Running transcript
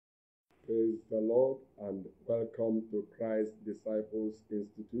Praise the Lord and welcome to Christ Disciples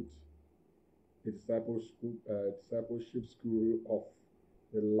Institute, the discipleship school of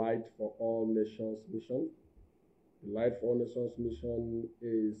the Light for All Nations Mission. The Light for All Nations Mission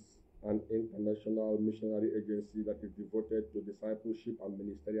is an international missionary agency that is devoted to discipleship and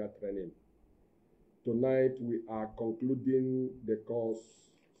ministerial training. Tonight we are concluding the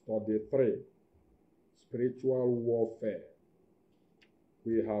course study 3, Spiritual Warfare.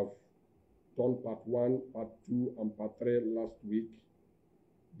 We have done part 1, part 2, and part 3 last week.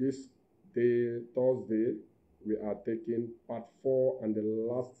 This day, Thursday, we are taking part 4 and the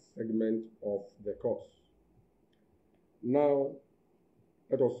last segment of the course. Now,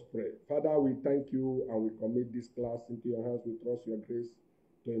 let us pray. Father, we thank you and we commit this class into your hands. We trust your grace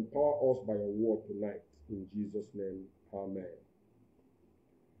to empower us by your word tonight. In Jesus' name, amen.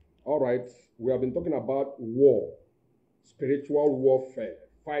 All right, we have been talking about war, spiritual warfare,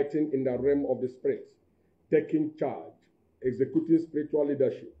 fighting in the realm of the spirit, taking charge, executing spiritual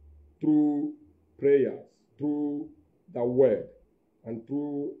leadership through prayers, through the word, and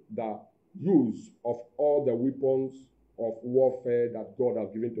through the use of all the weapons of warfare that God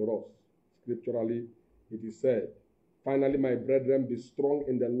has given to us. Scripturally, it is said, finally, my brethren, be strong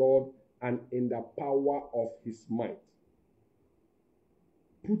in the Lord and in the power of his might.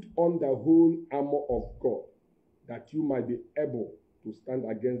 Put on the whole armor of God, that you might be able to stand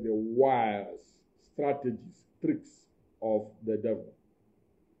against the wiles, strategies, tricks of the devil.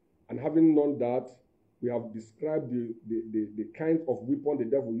 And having known that, we have described the kind of weapon the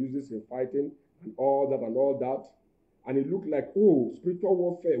devil uses in fighting and all that. And it looked like, oh, spiritual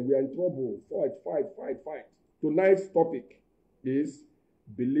warfare, we are in trouble. Fight. Tonight's topic is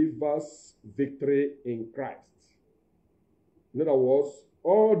believers' victory in Christ. In other words,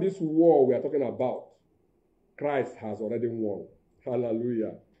 all this war we are talking about, Christ has already won.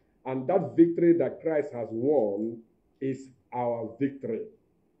 Hallelujah. And that victory that Christ has won is our victory.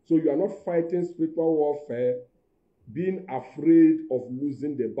 So you are not fighting spiritual warfare being afraid of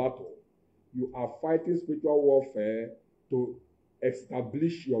losing the battle. You are fighting spiritual warfare to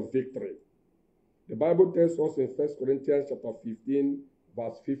establish your victory. The Bible tells us in 1 Corinthians chapter 15,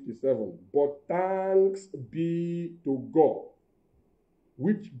 verse 57, but thanks be to God,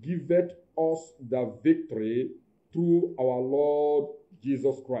 which giveth us the victory through our Lord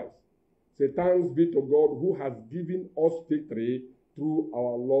Jesus Christ. Say, thanks be to God who has given us victory through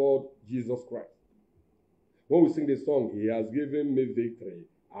our Lord Jesus Christ. When we sing this song, he has given me victory,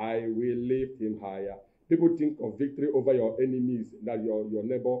 I will lift him higher. People think of victory over your enemies, that your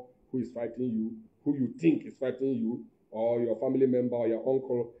neighbor who is fighting you, who you think is fighting you, or your family member or your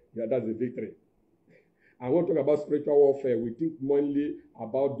uncle. Yeah, that's the victory. And when we talk about spiritual warfare, we think mainly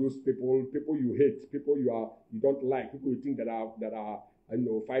about those people you hate, people you don't like, people you think that are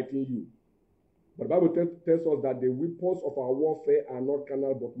fighting you. But the Bible tells us that the weapons of our warfare are not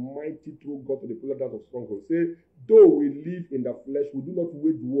carnal, but mighty through God to the pulling down of strongholds. Say, though we live in the flesh, we do not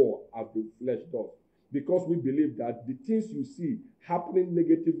wage war as the flesh does, because we believe that the things you see happening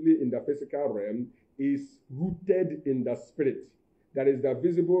negatively in the physical realm is rooted in the spirit. There is the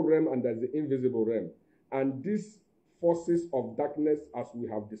visible realm and there is the invisible realm. And these forces of darkness, as we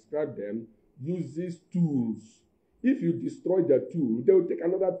have described them, uses tools. If you destroy the tool, they will take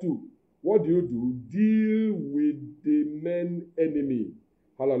another tool. What do? Deal with the main enemy.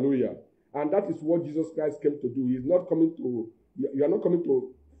 Hallelujah. And that is what Jesus Christ came to do. He's not coming to, you are not coming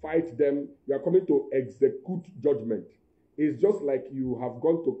to fight them. You are coming to execute judgment. It's just like you have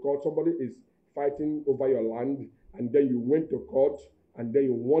gone to court. Somebody is fighting over your land, and then you went to court, and then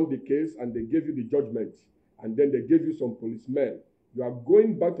you won the case, and they gave you the judgment, and then they gave you some policemen. You are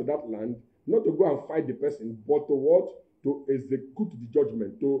going back to that land, not to go and fight the person, but to what? To execute the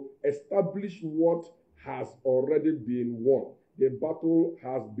judgment, to establish what has already been won. The battle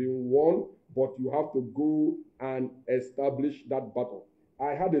has been won, but you have to go and establish that battle.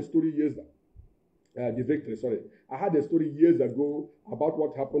 I had a story I had a story years ago about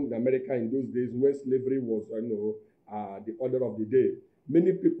what happened in America in those days when slavery was, the order of the day.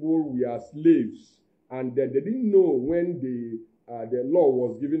 Many people were slaves, and they didn't know when the law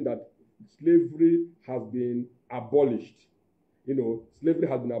was given that slavery has been abolished. Slavery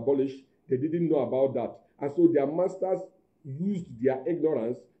has been abolished. They didn't know about that. And so their masters used their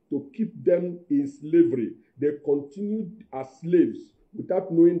ignorance to keep them in slavery. They continued as slaves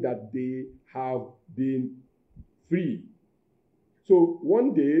without knowing that they have been free. So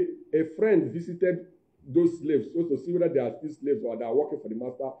one day, a friend visited those slaves so to see whether they are still slaves or they are working for the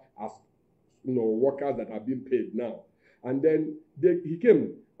master as workers that are being paid now. And then he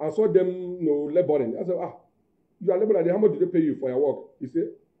came and saw them laboring. I said, you are laboring. How much did they pay you for your work? He said,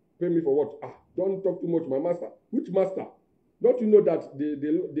 Pay me for what? Don't talk too much, my master. Which master? Don't you know that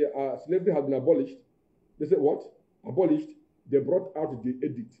the slavery has been abolished? They said, what? Abolished? They brought out the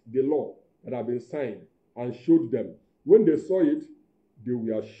edict, the law that had been signed, and showed them. When they saw it, they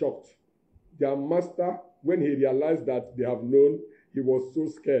were shocked. Their master, when he realized that they have known, he was so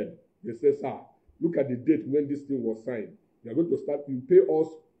scared. They said, sir, look at the date when this thing was signed. You are going to start, you pay us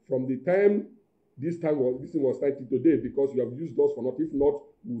from the time this thing was signed to today, because you have used us for nothing. If not,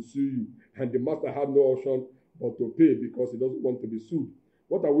 we'll sue you. And the master had no option but to pay, because he doesn't want to be sued.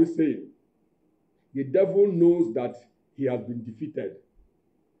 What are we saying? The devil knows that he has been defeated.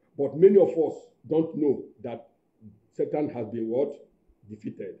 But many of us don't know that Satan has been what?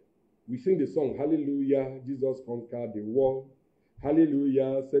 Defeated. We sing the song, hallelujah, Jesus conquered the world.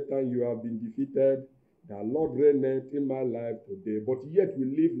 Hallelujah, Satan, you have been defeated. The Lord reigneth in my life today. But yet we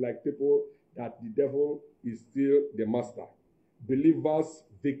live like people that the devil is still the master. Believers'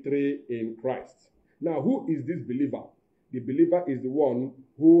 victory in Christ. Now, who is this believer? The believer is the one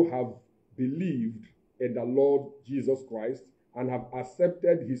who have believed in the Lord Jesus Christ and have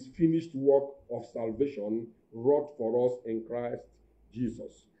accepted his finished work of salvation wrought for us in Christ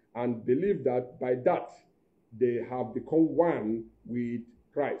Jesus, and believe that by that they have become one with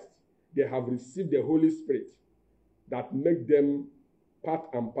Christ. They have received the Holy Spirit that make them part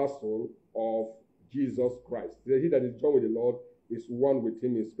and parcel of Jesus Christ. He that is joined with the Lord is one with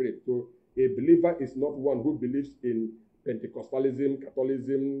him in spirit. So a believer is not one who believes in Pentecostalism,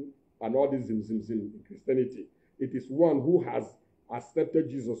 Catholicism, and all this zim in Christianity. It is one who has accepted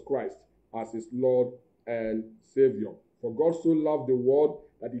Jesus Christ as his Lord and Savior. For God so loved the world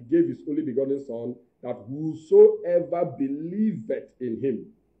that he gave his only begotten Son, that whosoever believeth in him,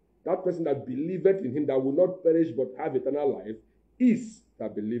 that person that believeth in him, that will not perish but have eternal life, is the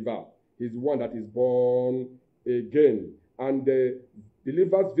believer. He's one that is born again. And the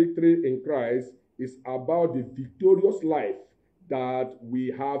believer's victory in Christ is about the victorious life that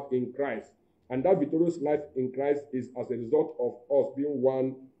we have in Christ. And that victorious life in Christ is as a result of us being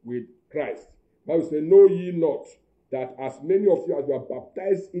one with Christ. The Bible says, know ye not that as many of you as were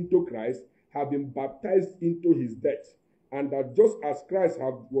baptized into Christ have been baptized into his death, and that just as Christ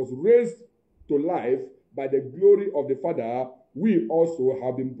was raised to life by the glory of the Father, we also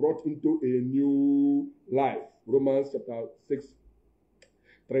have been brought into a new life. Romans chapter 6,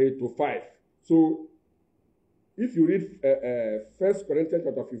 3-5. So, if you read 1 Corinthians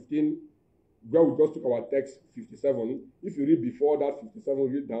chapter 15, where we just took our text 57, if you read before that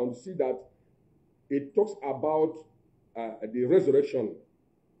 57, read down, you see that it talks about the resurrection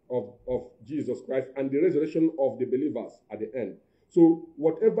of Jesus Christ and the resurrection of the believers at the end. So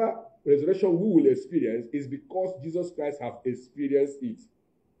whatever resurrection we will experience is because Jesus Christ has experienced it.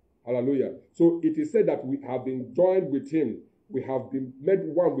 Hallelujah. So it is said that we have been joined with him. We have been made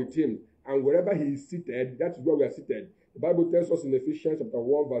one with him. And wherever he is seated, that's where we are seated. The Bible tells us in Ephesians chapter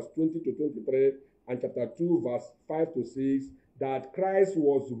 1, verse 20-23, and chapter 2, verse 5-6, that Christ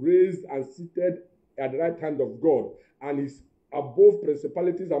was raised and seated at the right hand of God, and is above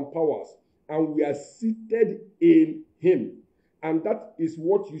principalities and powers, and we are seated in him. And that is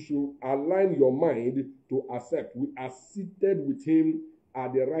what you should align your mind to accept. We are seated with him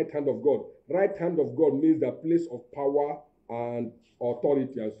at the right hand of God. Right hand of God means the place of power and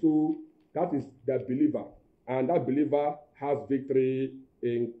authority. And so that is the believer. And that believer has victory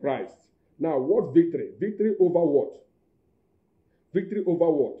in Christ. Now, what victory? Victory over what? Victory over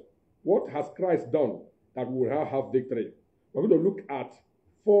what? What has Christ done that we will have victory? We're going to look at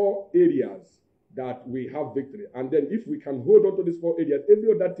 4 areas that we have victory. And then if we can hold on to these 4 areas,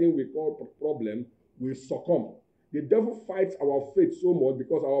 every other thing we call problem will succumb. The devil fights our faith so much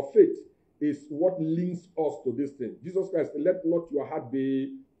because our faith is what links us to this thing. Jesus Christ, let not your heart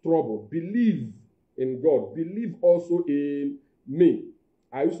be troubled. Believe in God. Believe also in me.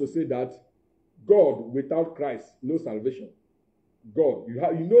 I used to say that God without Christ, no salvation. God,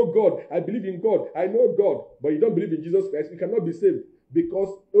 you know God, I believe in God, I know God, but you don't believe in Jesus Christ, you cannot be saved,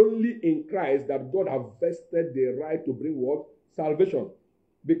 because only in Christ that God has vested the right to bring what? Salvation.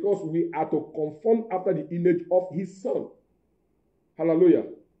 Because we are to conform after the image of his Son. Hallelujah.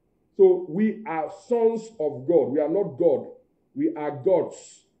 So we are sons of God. We are not God. We are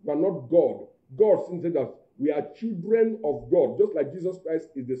gods. We are not God. God says that we are children of God, just like Jesus Christ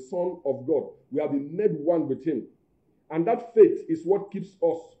is the Son of God. We have been made one with him. And that faith is what keeps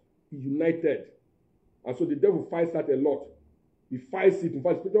us united. And so the devil fights that a lot. He fights it. In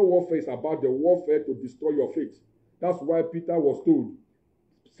fact, spiritual warfare is about the warfare to destroy your faith. That's why Peter was told,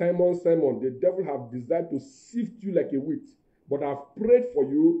 Simon, Simon, the devil have desired to sift you like a wheat, but I've prayed for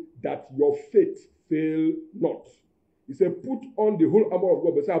you that your faith fail not. He said, put on the whole armor of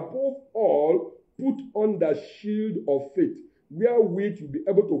God. But he said, above all, put on the shield of faith, wherewith you'll be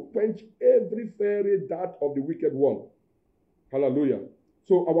able to quench every fiery dart of the wicked one. Hallelujah.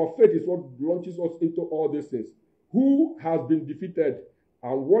 So our faith is what launches us into all these things. Who has been defeated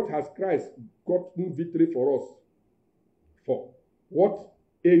and what has Christ gotten victory for us for? What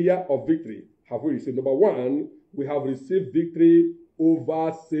area of victory have we received? Number one, we have received victory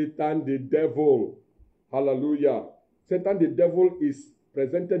over Satan the devil. Hallelujah. Satan the devil is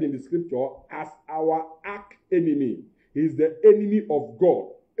presented in the scripture as our arch enemy. He is the enemy of God.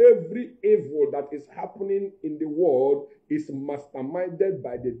 Every evil that is happening in the world is masterminded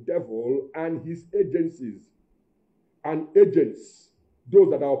by the devil and his agencies. And agents, those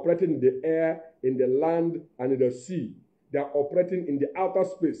that are operating in the air, in the land, and in the sea. They are operating in the outer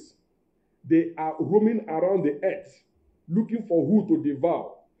space. They are roaming around the earth, looking for who to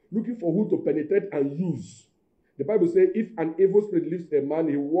devour, looking for who to penetrate and use. The Bible says, if an evil spirit leaves a man,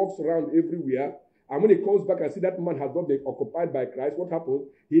 he walks around everywhere. And when he comes back and see that man has not been occupied by Christ, what happens?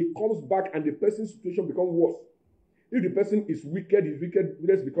 He comes back and the person's situation becomes worse. If the person is wicked, his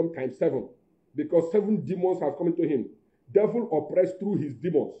wickedness becomes times 7. Because 7 demons have come into him. Devil operates through his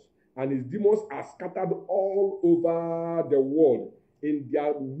demons. And his demons are scattered all over the world in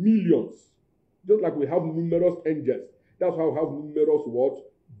their millions. Just like we have numerous angels. That's how we have numerous what?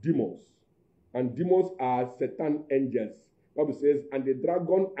 Demons. And demons are Satan angels. The Bible says, and the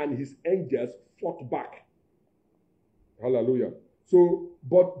dragon and his angels fought back. Hallelujah. So,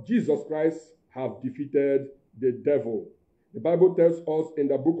 but Jesus Christ have defeated the devil. The Bible tells us in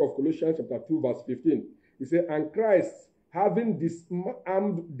the book of Colossians chapter 2 verse 15. He said, and Christ, having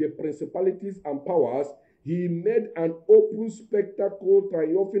disarmed the principalities and powers, he made an open spectacle,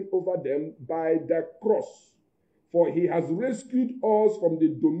 triumphing over them by the cross. For he has rescued us from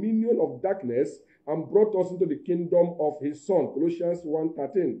the dominion of darkness and brought us into the kingdom of his Son. Colossians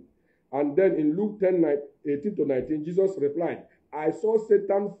 1:13. And then in Luke 10:18-19, Jesus replied, I saw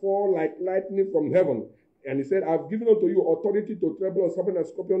Satan fall like lightning from heaven. And he said, I've given unto you authority to trample on serpent and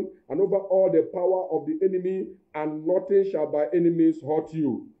scorpion and over all the power of the enemy, and nothing shall by enemies hurt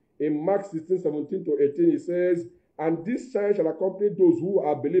you. In Mark 16:17-18, he says, and this sign shall accompany those who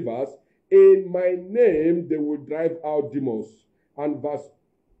are believers. In my name they will drive out demons. And verse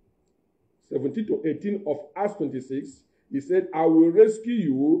 17-18 of Acts 26, he said, I will rescue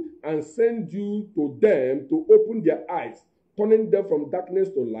you and send you to them to open their eyes, turning them from darkness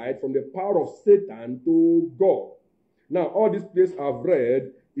to light, from the power of Satan to God. Now, all these places I've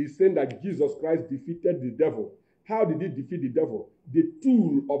read is saying that Jesus Christ defeated the devil. How did he defeat the devil? The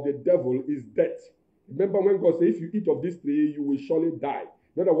tool of the devil is death. Remember when God said, if you eat of this tree, you will surely die.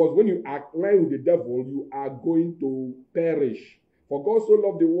 In other words, when you align with the devil, you are going to perish. For God so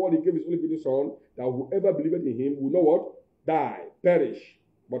loved the world, he gave his only begotten Son, that whoever believeth in him will know what? Die, perish,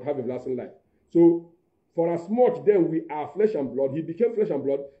 but have everlasting life. So, for as much then we are flesh and blood, he became flesh and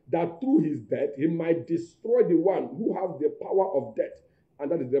blood, that through his death he might destroy the one who has the power of death,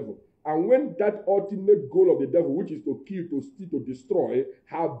 and that is the devil. And when that ultimate goal of the devil, which is to kill, to steal, to destroy,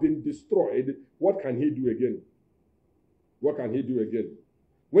 have been destroyed, what can he do again? What can he do again?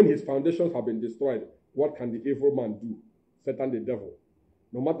 When his foundations have been destroyed, what can the evil man do? Satan the devil.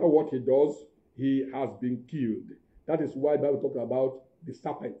 No matter what he does, he has been killed. That is why the Bible talks about the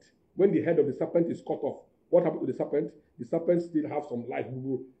serpent. When the head of the serpent is cut off, what happened to the serpent? The serpent still have some life.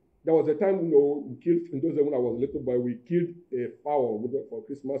 There was a time, we killed, in those days when I was a little boy, we killed a fowl for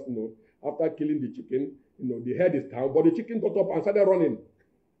Christmas, After killing the chicken, the head is down, but the chicken got up and started running.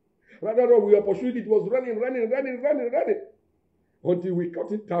 Rather, we were pursuing it, was running. Until we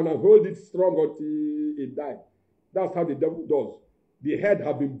cut it down and hold it strong until it died. That's how the devil does. The head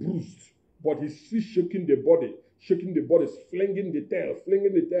has been bruised, but he's still shaking the body, flinging the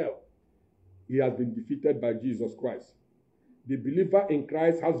tail. He has been defeated by Jesus Christ. The believer in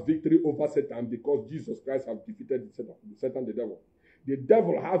Christ has victory over Satan because Jesus Christ has defeated Satan the devil. The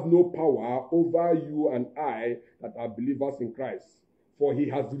devil has no power over you and I that are believers in Christ. For he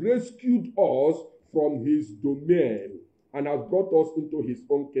has rescued us from his domain and has brought us into his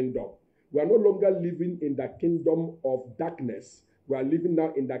own kingdom. We are no longer living in the kingdom of darkness. We are living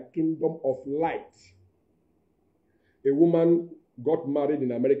now in the kingdom of light. A woman got married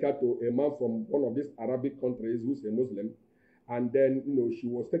in America to a man from one of these Arabic countries who's a Muslim. And then, she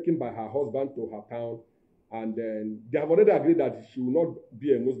was taken by her husband to her town. And then they have already agreed that she will not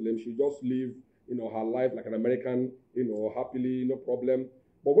be a Muslim. She'll just live, her life like an American, happily, no problem.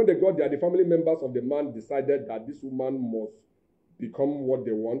 But when they got there, the family members of the man decided that this woman must become what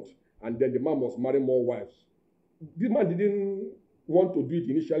they want. And then the man must marry more wives. This man didn't want to do it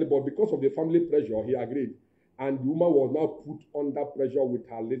initially, but because of the family pressure, he agreed. And the woman was now put under pressure with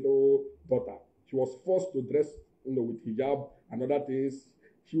her little daughter. She was forced to dress, with hijab and other things.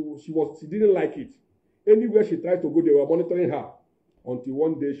 She didn't like it. Anywhere she tried to go, they were monitoring her. Until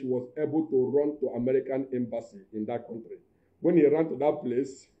one day she was able to run to American embassy in that country. When he ran to that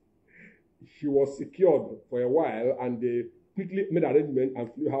place, she was secured for a while, and they quickly made arrangements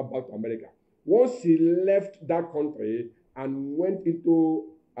and flew her back to America. Once she left that country and went into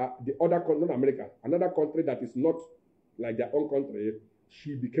the other country, not America, another country that is not like their own country,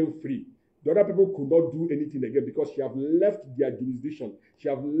 she became free. The other people could not do anything again because she have left their jurisdiction. She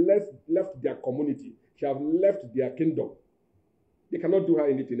have left their community. She have left their kingdom. They cannot do her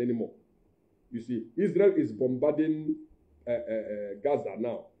anything anymore. You see, Israel is bombarding Gaza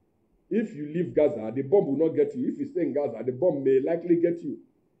now. If you leave Gaza, the bomb will not get you. If you stay in Gaza, the bomb may likely get you.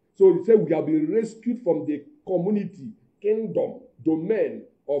 So he said we have been rescued from the community, kingdom, domain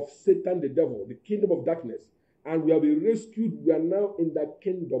of Satan, the devil, the kingdom of darkness. And we have been rescued. We are now in the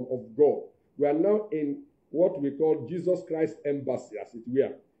kingdom of God. We are now in what we call Jesus Christ embassy, as it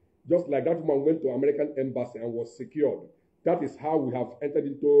were. Just like that woman went to American embassy and was secured. That is how we have entered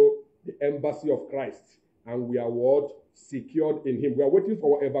into the embassy of Christ. And we are what? Secured in him. We are waiting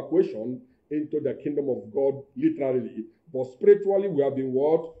for our evacuation into the kingdom of God, literally. But spiritually, we have been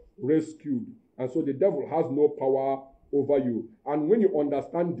what? Rescued. And so the devil has no power over you. And when you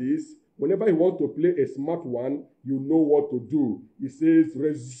understand this, whenever you want to play a smart one, you know what to do. He says,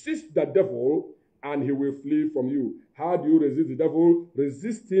 resist the devil and he will flee from you. How do you resist the devil?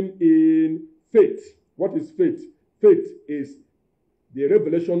 Resist him in faith. What is faith? Faith is the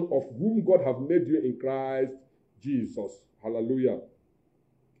revelation of whom God have made you in Christ Jesus. Hallelujah.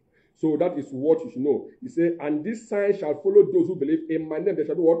 So that is what you should know. He said, and this sign shall follow those who believe in my name. They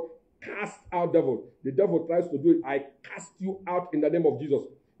shall do what? Cast out devil. The devil tries to do it. I cast you out in the name of Jesus.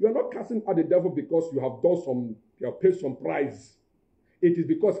 You are not casting out the devil because you have paid some price. It is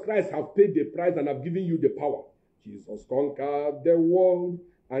because Christ has paid the price and have given you the power. Jesus conquered the world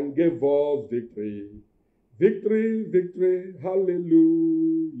and gave us victory. Victory, victory,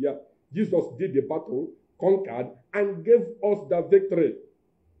 hallelujah. Jesus did the battle, conquered, and gave us the victory.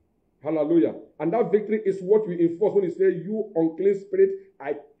 Hallelujah. And that victory is what we enforce when he says, you unclean spirit,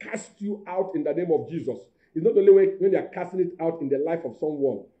 I cast you out in the name of Jesus. It's not only when you are casting it out in the life of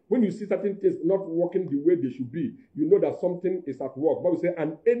someone. When you see certain things not working the way they should be, you know that something is at work. Bible says,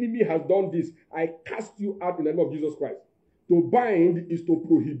 an enemy has done this. I cast you out in the name of Jesus Christ. To bind is to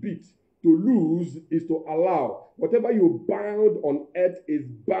prohibit. To loose is to allow. Whatever you bound on earth is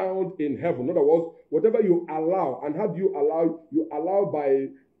bound in heaven. In other words, whatever you allow. And how do you allow? You allow by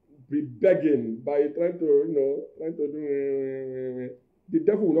begging, by trying to do. The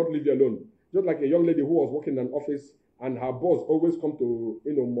devil will not leave you alone. Just like a young lady who was working in an office and her boss always come to,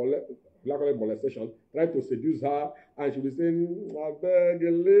 molestation, try to seduce her, and she will say, I beg,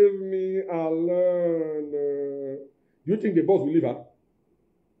 leave me alone. Do you think the boss will leave her?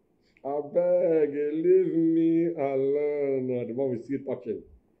 I beg, leave me alone. The one we see touching.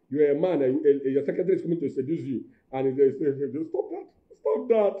 You are a man, your secretary is coming to seduce you, and they say, stop that, stop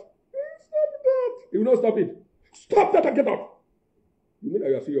that, stop that. He will not stop it. Stop that and get up. You mean that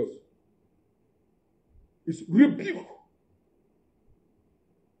you are serious? It's rebuke.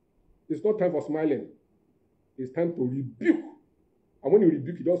 It's not time for smiling. It's time to rebuke. And when you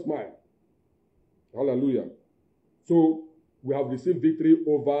rebuke, you don't smile. Hallelujah. So we have received victory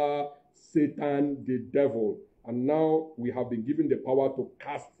over Satan, the devil. And now we have been given the power to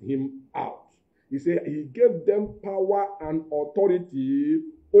cast him out. He said he gave them power and authority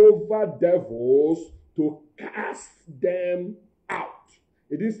over devils to cast them out.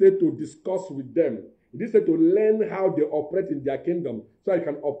 He didn't say to discuss with them. He didn't say to learn how they operate in their kingdom so I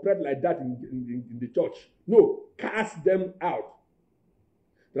can operate like that in the church. No, cast them out.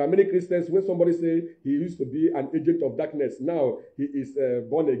 There are many Christians, when somebody say he used to be an agent of darkness, now he is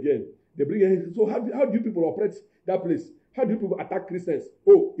born again. They bring him. So how do you people operate that place? How do you people attack Christians?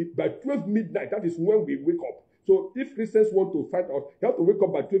 Oh, by 12 midnight, that is when we wake up. So if Christians want to fight us, you have to wake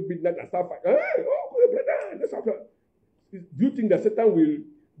up by 12 midnight and start fighting. Hey, brother, let's have that. Do you think that Satan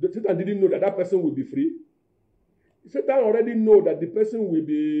didn't know that that person will be free? Satan already know that the person will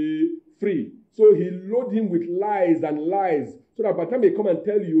be free. So he load him with lies and lies. So that by the time they come and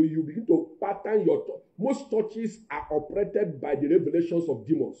tell you, you begin to pattern your thought. Most churches are operated by the revelations of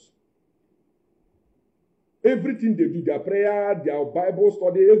demons. Everything they do, their prayer, their Bible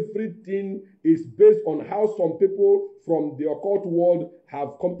study, everything is based on how some people from the occult world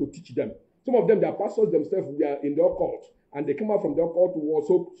have come to teach them. Some of them, their pastors themselves, were in the occult. and they come out from the occult world,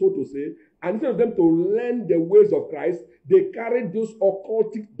 so to say, and instead of them to learn the ways of Christ, they carry those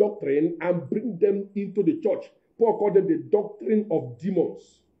occultic doctrine and bring them into the church. Paul called them the doctrine of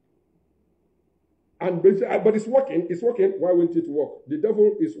demons. And they say, but it's working. Why won't it work? The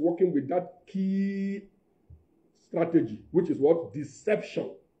devil is working with that key strategy, which is what? Deception.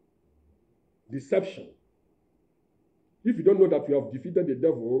 Deception. If you don't know that you have defeated the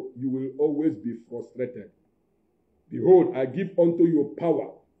devil, you will always be frustrated. Behold, I give unto you power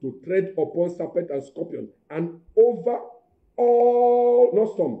to tread upon serpent and scorpion, and over all,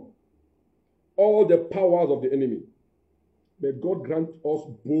 not some, all the powers of the enemy. May God grant us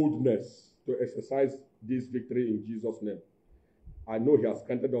boldness to exercise this victory in Jesus' name. I know He has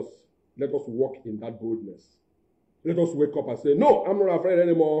granted us. Let us walk in that boldness. Let us wake up and say, no, I'm not afraid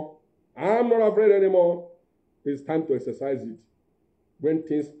anymore. I'm not afraid anymore. It's time to exercise it. When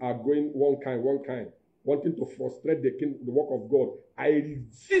things are going one kind, wanting to frustrate the work of God, I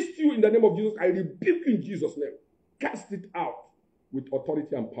resist you in the name of Jesus. I rebuke you in Jesus' name. Cast it out with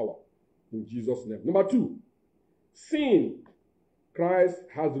authority and power in Jesus' name. Number 2, sin. Christ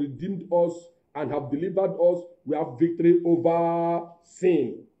has redeemed us and have delivered us. We have victory over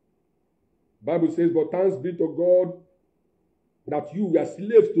sin. Bible says, but thanks be to God that you were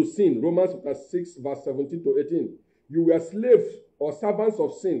slaves to sin. Romans chapter 6, verse 17 to 18. You were slaves or servants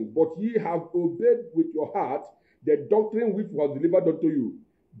of sin, but ye have obeyed with your heart the doctrine which was delivered unto you.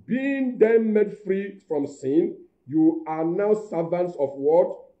 Being then made free from sin, you are now servants of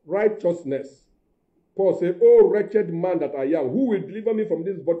what? Righteousness. Paul said, oh wretched man that I am, who will deliver me from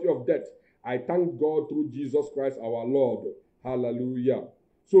this body of death? I thank God through Jesus Christ our Lord. Hallelujah.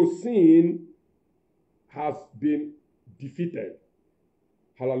 So sin has been defeated.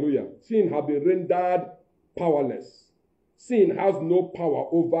 Hallelujah. Sin has been rendered powerless. Sin has no power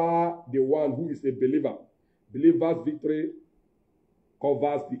over the one who is a believer. Believer's victory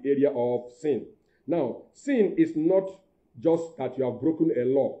covers the area of sin. Now, sin is not just that you have broken a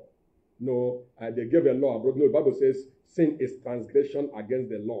law. No, they gave a law. No, the Bible says sin is transgression against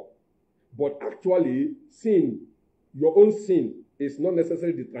the law. But actually, sin, your own sin, is not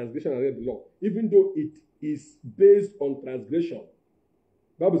necessarily the transgression against the law, even though it is based on transgression.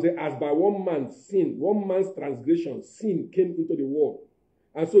 The Bible says, as by one man's sin, one man's transgression, sin came into the world.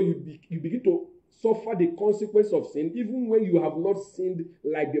 And so you begin to suffer the consequence of sin, even when you have not sinned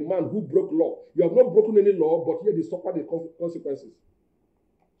like the man who broke law. You have not broken any law, but yet you suffer the consequences.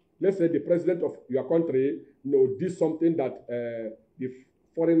 Let's say the president of your country, did something that the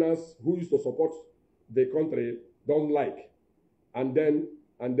foreigners who used to support the country don't like. And then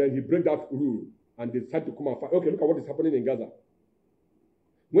he break that rule and they decide to come and fight. Okay, look at what is happening in Gaza.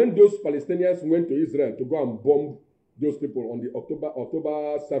 When those Palestinians went to Israel to go and bomb those people on the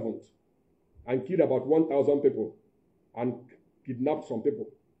October 7th and killed about 1,000 people and kidnapped some people,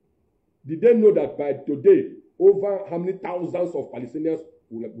 did they know that by today, over how many thousands of Palestinians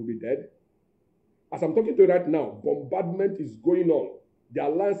will be dead? As I'm talking to you right now, bombardment is going on. Their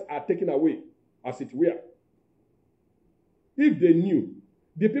lands are taken away, as it were. If they knew,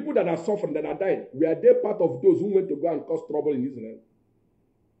 the people that are suffering, that are dying, were they part of those who went to go and cause trouble in Israel?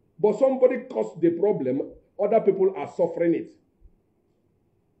 But somebody caused the problem, other people are suffering it.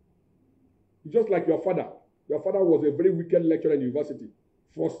 Just like your father. Your father was a very wicked lecturer in university,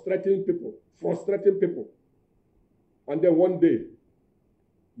 frustrating people. And then one day,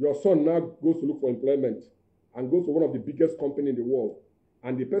 your son now goes to look for employment and goes to one of the biggest companies in the world.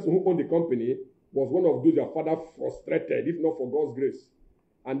 And the person who owned the company was one of those your father frustrated, if not for God's grace.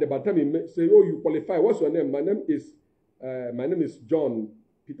 And by the time he say, oh, you qualify, what's your name? My name is John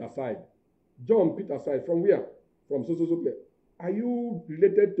Peterside. John Peterside, from where? From so place. Are you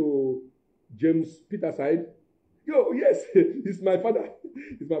related to James Peterside? Yo, yes, he's my father.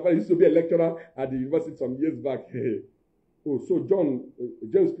 He's my father. He used to be a lecturer at the university some years back. Oh, so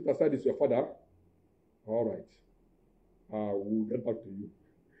James Peterside is your father? All right. We'll get back to you.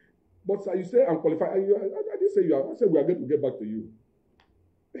 But sir, you say I'm qualified. I didn't say you are. I said we are going to get back to you.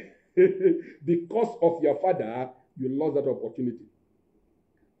 Because of your father, you lost that opportunity.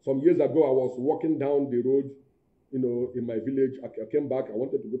 Some years ago, I was walking down the road, in my village. I came back. I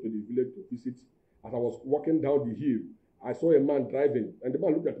wanted to go to the village to visit. As I was walking down the hill, I saw a man driving, and the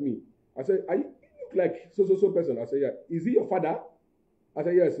man looked at me. I said, you look like so person. I said, yeah. Is he your father? I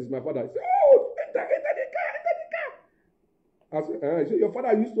said, yes, he's my father. He said, oh, enter the car. I said, your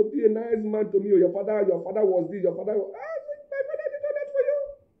father used to be a nice man to me. Or your father was this. Your father was... I said, my father did all that for you.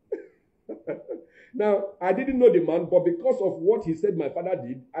 Now, I didn't know the man, but because of what he said my father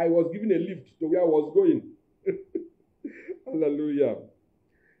did, I was given a lift to where I was going. Hallelujah.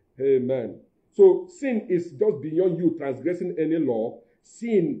 Amen. So sin is just beyond you transgressing any law.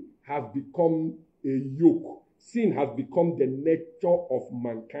 Sin has become a yoke. Sin has become the nature of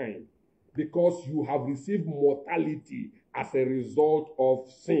mankind because you have received mortality as a result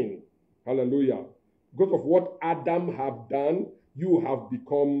of sin. Hallelujah. Because of what Adam have done, you have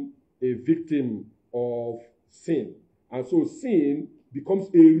become a victim of sin. And so sin becomes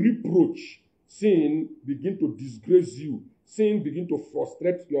a reproach. Sin begins to disgrace you. Sin begins to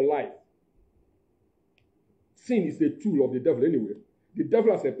frustrate your life. Sin is a tool of the devil anyway. The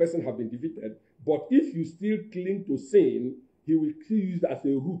devil as a person has been defeated, but if you still cling to sin, he will still use it as a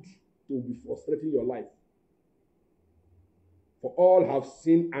root to be frustrating your life. For all have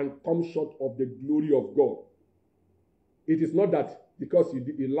sinned and come short of the glory of God. It is not that because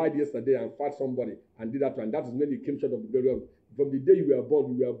you lied yesterday and fought somebody and did that, and that is when you came short of the glory of God. From the day you were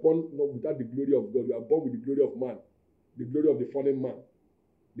born not without the glory of God. You are born with the glory of man, the glory of the fallen man,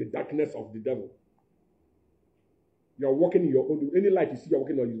 the darkness of the devil. You are walking in your own. Any light you see, you are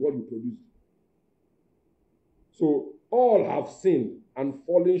walking on is what you produce. So all have sinned and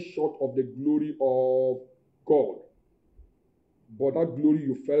fallen short of the glory of God. But that glory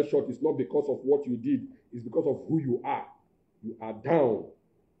you fell short is not because of what you did. It's because of who you are. You are down.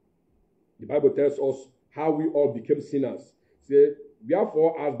 The Bible tells us how we all became sinners. Say,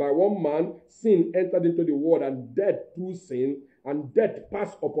 therefore, as by one man sin entered into the world, and death through sin, and death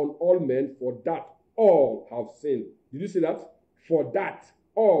passed upon all men, for that all have sinned. Did you see that? For that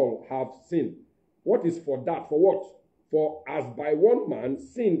all have sinned. What is for that? For what? For as by one man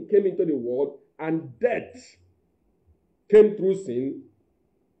sin came into the world, and death came through sin,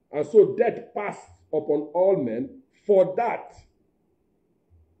 and so death passed upon all men, for that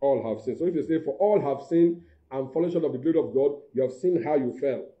all have sinned. So if you say, for all have sinned and fallen short of the glory of God, you have seen how you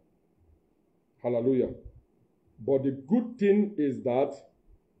fell. Hallelujah. But the good thing is that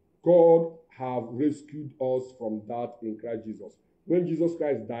God have rescued us from that in Christ Jesus. When Jesus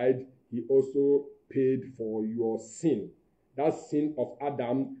Christ died, he also paid for your sin. That sin of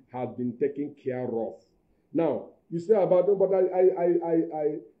Adam has been taken care of. Now, you say about, no, but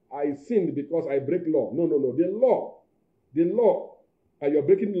I sinned because I break law. No. The law, and you're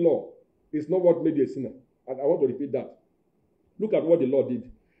breaking the law, is not what made you a sinner. And I want to repeat that. Look at what the law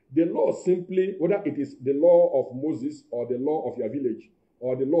did. The law simply, whether it is the law of Moses or the law of your village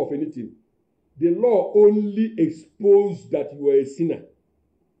or the law of anything, the law only exposed that you are a sinner.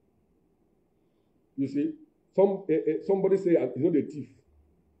 You see, somebody say, he's not a thief.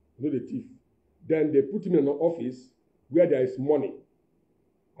 He's not a thief. Then they put him in an office where there is money.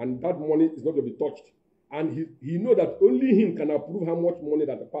 And that money is not to be touched. And he knows that only him can approve how much money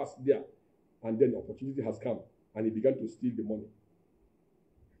that passed there. And then opportunity has come. And he began to steal the money.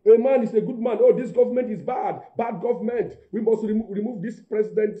 A man is a good man. Oh, this government is bad. Bad government. We must remove this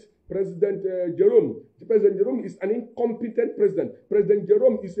President Jerome. President Jerome is an incompetent president. President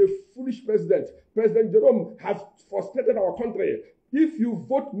Jerome is a foolish president. President Jerome has frustrated our country. If you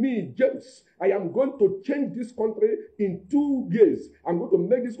vote me, James, I am going to change this country in 2 years. I'm going to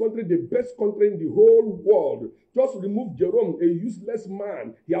make this country the best country in the whole world. Just remove Jerome, a useless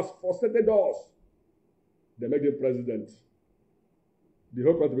man. He has frustrated us. They make him president. The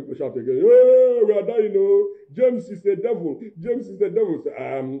whole country people shout again, "Oh, we are dying, James is the devil. James is the devil." So,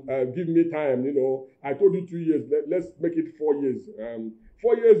 give me time, I told you 2 years. Let's make it 4 years.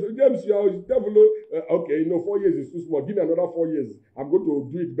 4 years, James, you are the devil. Okay, 4 years is too small. Give me another 4 years. I'm going to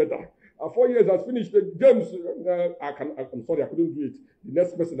do it better. 4 years has finished. James, I'm sorry, I couldn't do it. The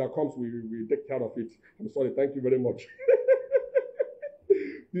next person that comes, we take care of it. I'm sorry. Thank you very much.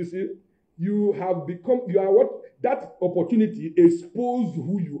 You see, you are what? That opportunity exposed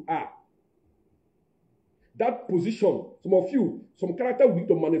who you are. That position, some of you, some character will need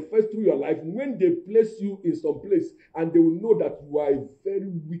to manifest through your life when they place you in some place, and they will know that you are a very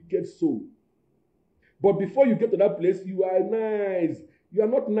wicked soul. But before you get to that place, you are nice. You are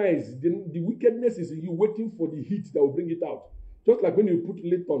not nice. The wickedness is in you waiting for the heat that will bring it out. Just like when you put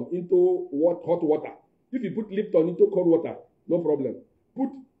Lipton into hot water. If you put Lipton into cold water, no problem. Put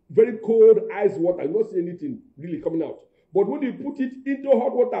very cold ice water, you don't see anything really coming out. But when you put it into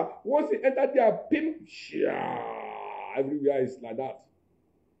hot water, once it enters there, pim, everywhere is like that.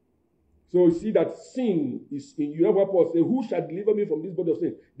 So you see that sin is in you. Remember Paul say, "Who shall deliver me from this body of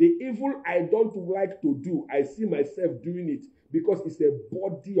sin?" The evil I don't like to do, I see myself doing it because it's a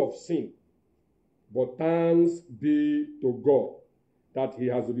body of sin. But thanks be to God that he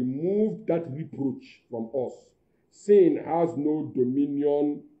has removed that reproach from us. Sin has no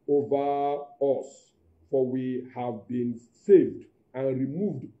dominion over us, for we have been saved and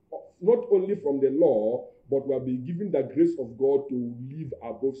removed not only from the law, but we have been given the grace of God to live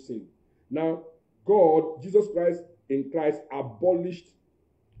above sin. Now, Jesus Christ in Christ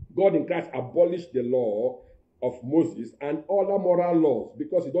God in Christ abolished the law of Moses and other moral laws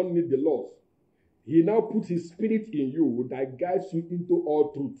because you don't need the laws. He now puts his spirit in you that guides you into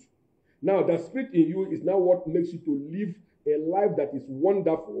all truth. Now, the spirit in you is now what makes you to live a life that is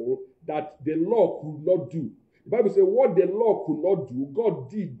wonderful, that the law could not do. The Bible says what the law could not do, God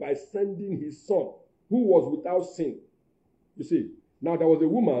did by sending his son, who was without sin. You see, now there was a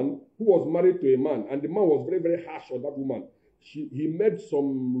woman who was married to a man, and the man was very, very harsh on that woman. He made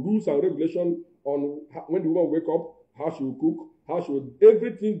some rules and regulations on when the woman wake up, how she will cook, how she would,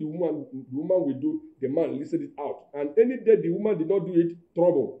 everything the woman will do, the man listed it out. And any day the woman did not do it,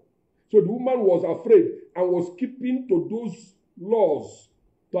 trouble. So the woman was afraid and was keeping to those laws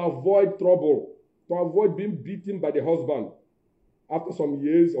to avoid trouble, to avoid being beaten by the husband. After some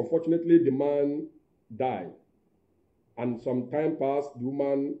years, unfortunately, the man died. And some time passed, the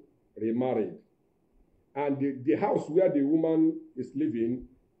woman remarried. And the house where the woman is living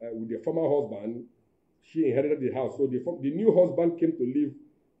with the former husband, she inherited the house. So the new husband came to live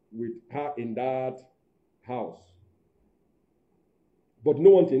with her in that house. But no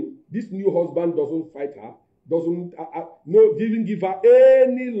one thing, this new husband doesn't fight her, didn't give her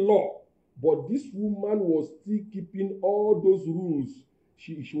any law. But this woman was still keeping all those rules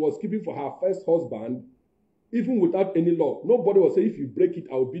she was keeping for her first husband, even without any law. Nobody was saying, if you break it,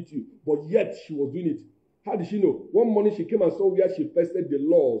 I'll beat you. But yet she was doing it. How did she know? One morning she came and saw where she pasted the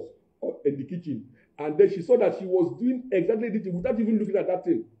laws in the kitchen. And then she saw that she was doing exactly the thing without even looking at that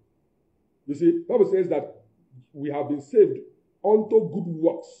thing. You see, the Bible says that we have been saved unto good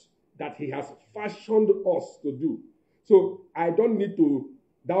works that he has fashioned us to do. So I don't need to,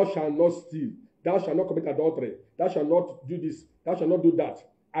 thou shalt not steal, thou shalt not commit adultery, thou shalt not do this, thou shalt not do that.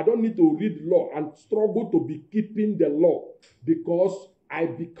 I don't need to read law and struggle to be keeping the law because I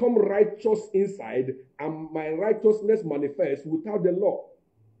become righteous inside and my righteousness manifests without the law.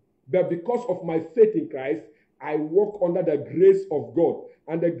 But because of my faith in Christ, I walk under the grace of God.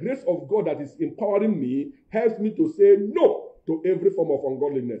 And the grace of God that is empowering me helps me to say no to every form of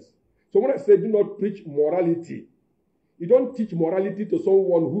ungodliness. So when I say do not preach morality, you don't teach morality to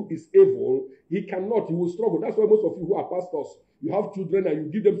someone who is evil. He cannot, he will struggle. That's why most of you who are pastors, you have children and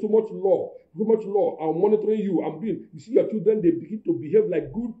you give them so much law. I'm monitoring you. You see your children, they begin to behave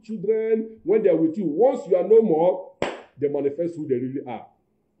like good children when they are with you. Once you are no more, they manifest who they really are.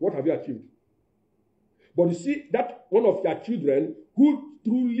 What have you achieved? But you see, that one of your children who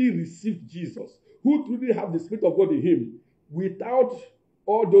truly received Jesus, who truly have the Spirit of God in him, without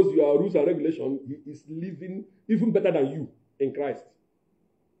all those your rules and regulations, he is living even better than you in Christ.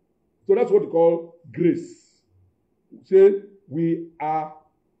 So that's what we call grace. Say, we are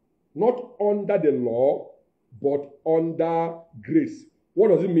not under the law, but under grace. What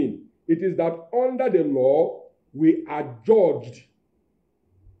does it mean? It is that under the law, we are judged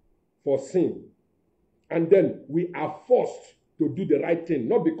for sin. And then we are forced to do the right thing,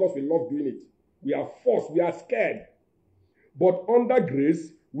 not because we love doing it. We are forced, we are scared. But under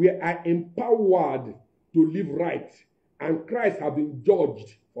grace, we are empowered to live right. And Christ has been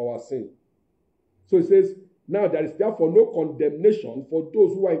judged for our sin. So it says, now there is therefore no condemnation for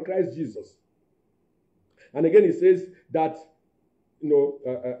those who are in Christ Jesus. And again it says that,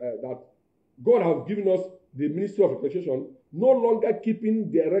 that God has given us the ministry of reconciliation, no longer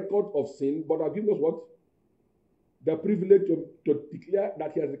keeping the record of sin, but has given us what? The privilege to declare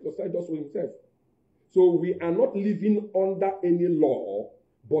that he has reconciled us with himself. So we are not living under any law,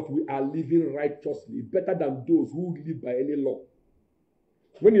 but we are living righteously, better than those who live by any law.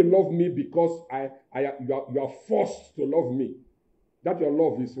 When you love me because you are forced to love me, that your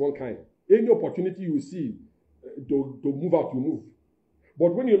love is one kind. Any opportunity you see to move out, you move.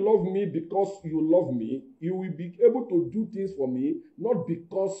 But when you love me because you love me, you will be able to do things for me, not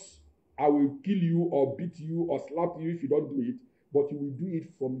because I will kill you or beat you or slap you if you don't do it, but you will do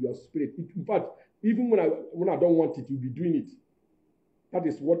it from your spirit. In fact, even when I don't want it, you'll be doing it. That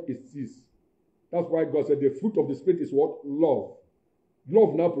is what it is. That's why God said the fruit of the Spirit is what? Love.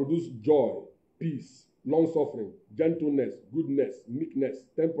 Love now produces joy, peace, long-suffering, gentleness, goodness, meekness,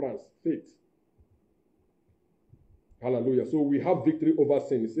 temperance, faith. Hallelujah. So we have victory over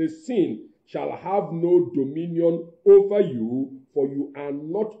sin. It says, sin shall have no dominion over you, for you are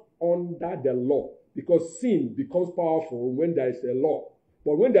not under the law. Because sin becomes powerful when there is a law.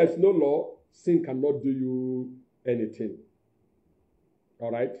 But when there is no law, sin cannot do you anything.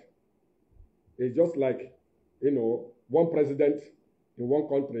 All right? It's just like, one president in one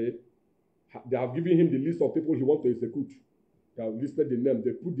country, they have given him the list of people he wants to execute. They have listed the name.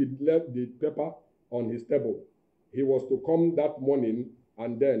 They put the paper on his table. He was to come that morning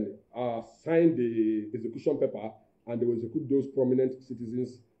and then sign the execution paper, and they will execute those prominent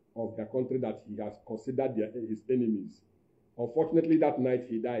citizens of their country that he has considered his enemies. Unfortunately, that night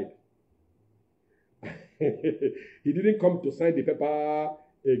he died. He didn't come to sign the paper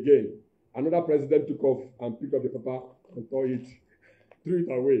again. Another president took off and picked up the paper and threw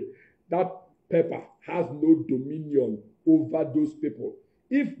it away. That paper has no dominion over those people.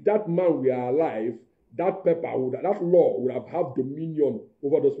 If that man were alive, that law would have had dominion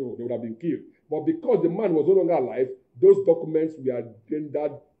over those people. They would have been killed. But because the man was no longer alive, those documents were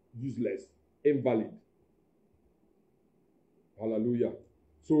rendered useless, invalid. Hallelujah.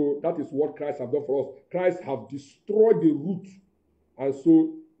 So that is what Christ has done for us. Christ has destroyed the root. And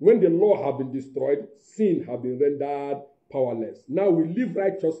so when the law has been destroyed, sin has been rendered powerless. Now we live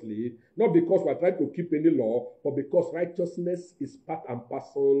righteously, not because we are trying to keep any law, but because righteousness is part and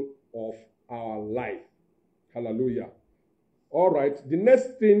parcel of our life. Hallelujah. All right. The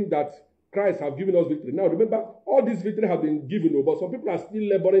next thing that Christ has given us victory. Now remember, all this victory has been given, but some people are still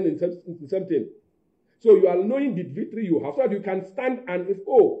laboring in the same thing. So you are knowing the victory you have so that you can stand and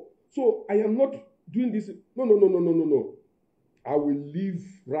so I am not doing this. No. I will live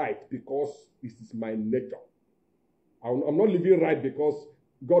right because this is my nature. I'm not living right because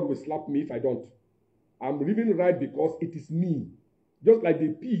God will slap me if I don't. I'm living right because it is me. Just like the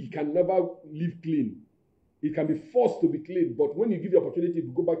pig can never live clean. It can be forced to be clean, but when you give the opportunity to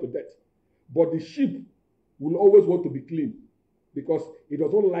go back to death. But the sheep will always want to be clean because it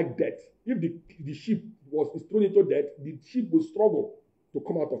doesn't like death. If the sheep is thrown into death, the sheep will struggle to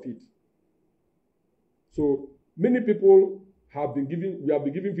come out of it. So many people we have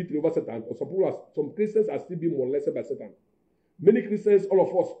been given victory over Satan, or some Christians are still being molested by Satan. Many Christians, all of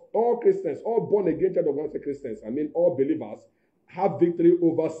us, all Christians, all born again child of God Christians, all believers have victory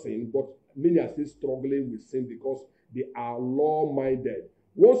over sin, but many are still struggling with sin because they are law-minded.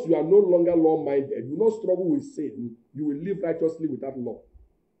 Once you are no longer law-minded, you will not struggle with sin, you will live righteously without law.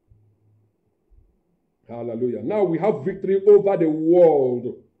 Hallelujah. Now we have victory over the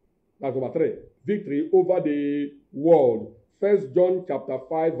world. That's number 3. Victory over the world. 1 John chapter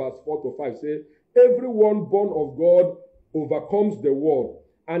 5 verse 4 to 5 says, everyone born of God overcomes the world.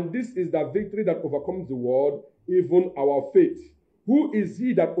 And this is the victory that overcomes the world, even our faith. Who is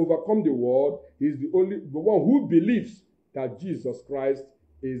he that overcomes the world? He is the one who believes that Jesus Christ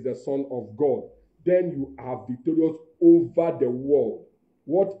is the Son of God. Then you are victorious over the world.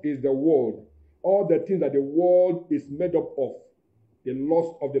 What is the world? All the things that the world is made up of. The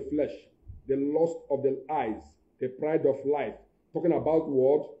lust of the flesh, the lust of the eyes, the pride of life. Talking about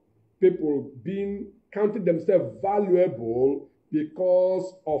what? People counting themselves valuable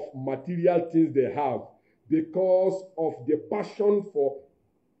because of material things they have, because of the passion for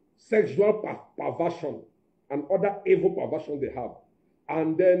sexual perversion and other evil perversion they have.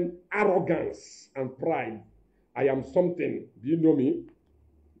 And then arrogance and pride. I am something. Do you know me?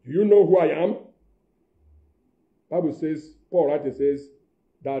 Do you know who I am? Bible says, Paul writes, says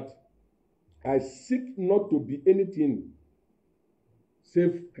that I seek not to be anything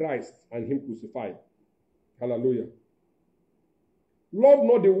save Christ and him crucified. Hallelujah. Love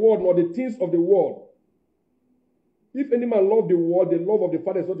not the world, nor the things of the world. If any man love the world, the love of the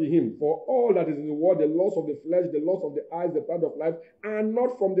Father is not in him. For all that is in the world, the lust of the flesh, the lust of the eyes, the pride of life, are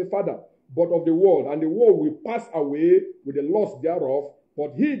not from the Father, but of the world. And the world will pass away with the lust thereof,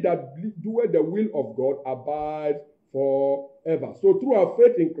 but he that doeth the will of God abides forever. So through our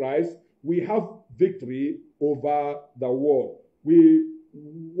faith in Christ, we have victory over the world. We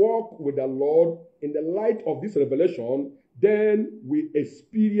walk with the Lord in the light of this revelation, then we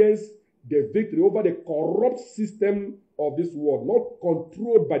experience the victory over the corrupt system of this world, not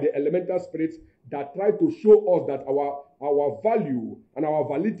controlled by the elemental spirits that try to show us that our value and our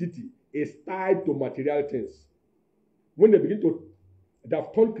validity is tied to material things. When they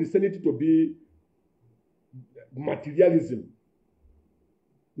have turned Christianity to be materialism.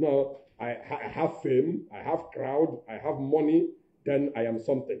 Now, I have fame, I have crowd, I have money, then I am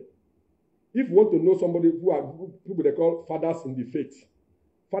something. If you want to know somebody who are people they call fathers in the faith,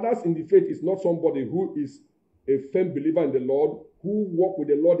 fathers in the faith is not somebody who is a firm believer in the Lord, who walk with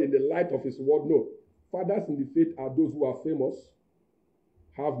the Lord in the light of his word. No. Fathers in the faith are those who are famous,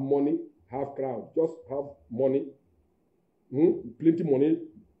 have money, have crowd, just have money, plenty money,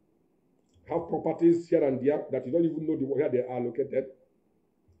 have properties here and there that you don't even know where they are located,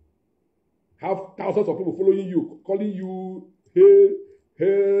 have thousands of people following you, calling you,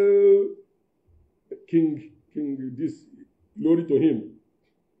 hail, King, this, glory to him.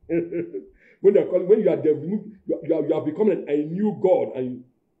 When you are becoming a new God, and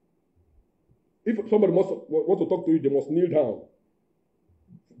if somebody want to talk to you, they must kneel down.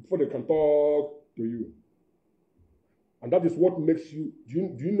 before they can talk to you. And that is what makes you,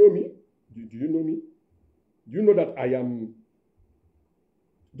 do you know me? Do you know me? Do you know that I am,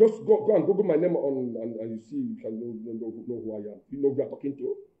 just go and Google my name and you see, you can know who I am. You know who you are talking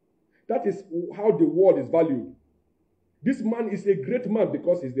to. That is how the world is valued. This man is a great man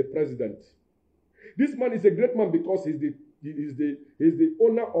because he's the president. This man is a great man because he's the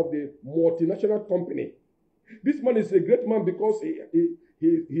owner of the multinational company. This man is a great man because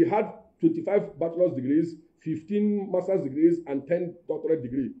he had 25 bachelor's degrees, 15 master's degrees, and 10 doctorate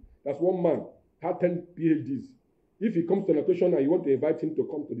degrees. That's one man, had 10 PhDs. If he comes to an occasion and you want to invite him to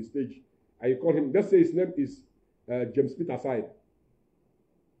come to the stage, and you call him, let's say his name is James Peterside.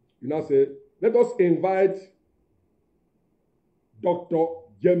 You now say, let us invite Dr.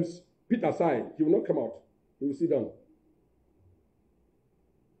 James Peterside. He will not come out. He will sit down.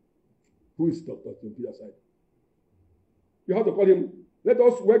 Who is Dr. James Peterside? You have to call him, let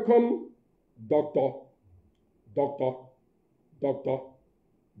us welcome Dr.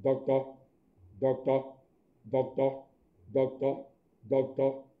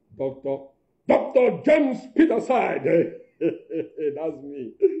 James Peterside. That's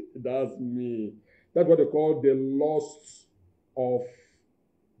me. That's me. That's what they call the lust of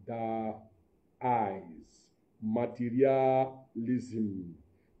the eyes. Materialism.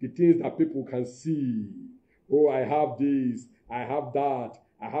 The things that people can see. Oh, I have this. I have that.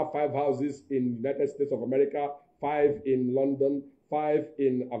 I have 5 houses in the United States of America, 5 in London, 5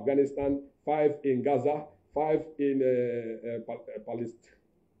 in Afghanistan, 5 in Gaza, 5 in Palestine.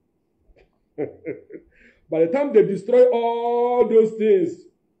 By the time they destroy all those things,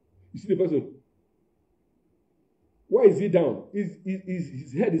 you see the person. Why is he down? His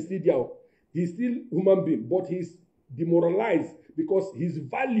head is still down. He's still human being, but he's demoralized because his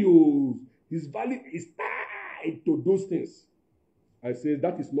value is tied to those things. I say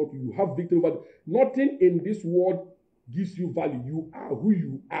that is not, you have victory over. Nothing in this world gives you value. You are who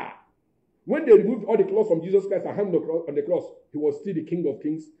you are. When they removed all the clothes from Jesus Christ and hung on the cross, he was still the King of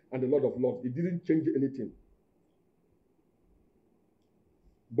Kings and the Lord of Lords. It didn't change anything.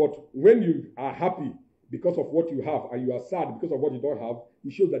 But when you are happy because of what you have and you are sad because of what you don't have,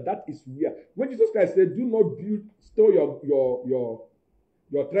 it shows that is where. When Jesus Christ said, do not store your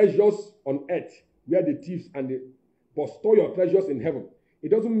treasures on earth where the thieves but store your treasures in heaven. It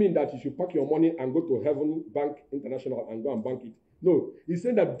doesn't mean that you should pack your money and go to Heaven Bank International and go and bank it. No, he's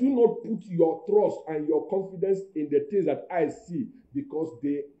saying that do not put your trust and your confidence in the things that eyes see because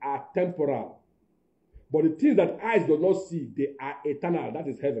they are temporal. But the things that eyes do not see, they are eternal. That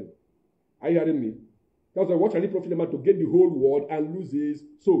is heaven. Are you hearing me? That's why what shall it profit a man to gain the whole world and lose his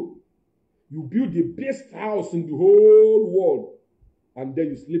soul? You build the best house in the whole world and then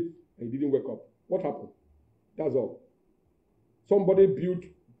you sleep and you didn't wake up. What happened? That's all. Somebody built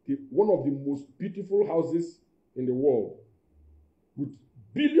one of the most beautiful houses in the world with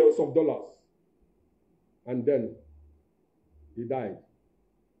billions of dollars. And then he died.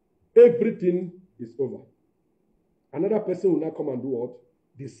 Everything is over. Another person will now come and do what?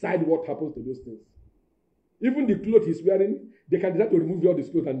 Decide what happens to those things. Even the clothes he's wearing, they can decide to remove all his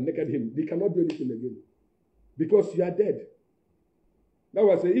clothes and naked him. They cannot do anything again. Because you are dead. That's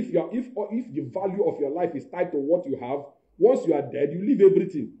why I say, if the value of your life is tied to what you have, once you are dead, you leave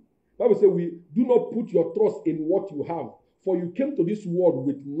everything. Bible says, we do not put your trust in what you have, for you came to this world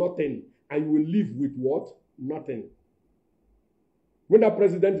with nothing, and you will live with what? Nothing. When that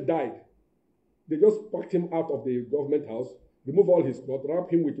president died, they just packed him out of the government house, remove all his clothes, wrap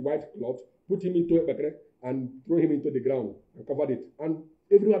him with white cloth, put him into a bucket, and throw him into the ground, and covered it. And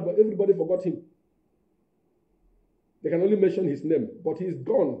everybody forgot him. They can only mention his name, but he's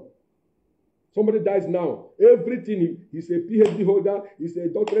gone. Somebody dies now. Everything, he's a PhD holder, he's a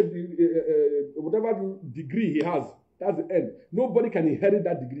doctorate, whatever degree he has, that's the end. Nobody can inherit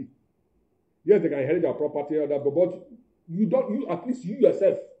that degree. Yes, they can inherit your property or that, but at least you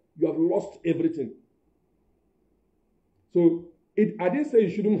yourself, you have lost everything. So, I didn't say you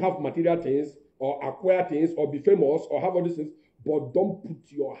shouldn't have material things or acquire things or be famous or have all these things, but don't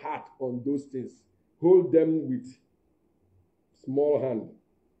put your heart on those things. Hold them with small hand,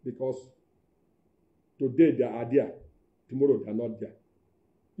 because today they are there, tomorrow they are not there.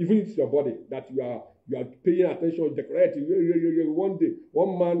 Even if it's your body that you are paying attention, decorating. One day,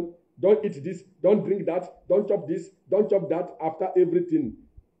 one man, don't eat this, don't drink that, don't chop this, don't chop that. After everything,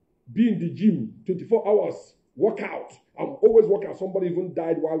 be in the gym 24 hours, work out. I'm always working out. Somebody even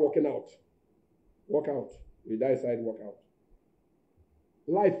died while working out. Work out. He died inside, work out.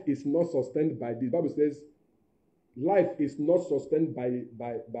 Life is not sustained by this. The Bible says, life is not sustained by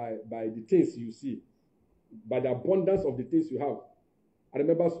the things you see, by the abundance of the things you have. I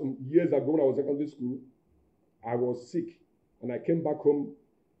remember some years ago when I was in secondary school, I was sick, and I came back home,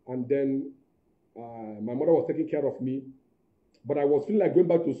 and then my mother was taking care of me, but I was feeling like going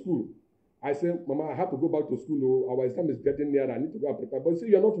back to school. I said, Mama, I have to go back to school. Oh, our exam is getting near. I need to go and prepare. But see,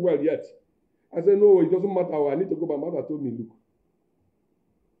 you're not well yet. I said, no, it doesn't matter. I need to go. My mother told me, look,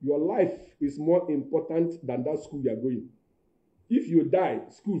 your life is more important than that school you're going. If you die,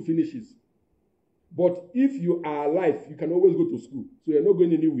 school finishes. But if you are alive, you can always go to school. So you're not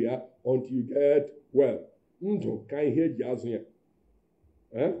going anywhere until you get well.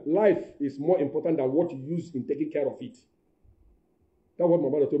 Life is more important than what you use in taking care of it. That's what my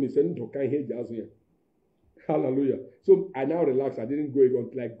mother told me. He said, hallelujah. So I now relaxed. I didn't go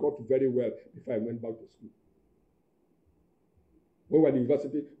until I got very well before I went back to school. When we were at the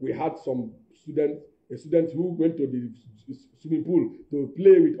university, we had some students, a student who went to the swimming pool to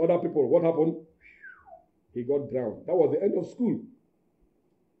play with other people. What happened? He got drowned. That was the end of school.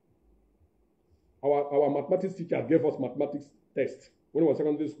 Our mathematics teacher gave us mathematics test when we were in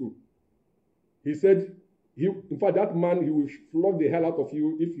secondary school. He said, in fact, that man, he will flog the hell out of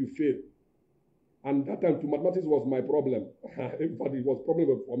you if you fail. And that time, mathematics was my problem. In fact, it was a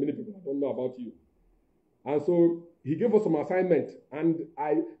problem for many people. I don't know about you. And so he gave us some assignment, and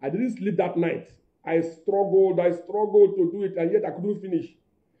I didn't sleep that night. I struggled to do it, and yet I couldn't finish.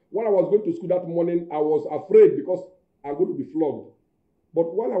 When I was going to school that morning, I was afraid because I'm going to be flogged.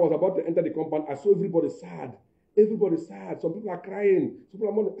 But while I was about to enter the compound, I saw everybody sad. Everybody sad. Some people are crying. Some people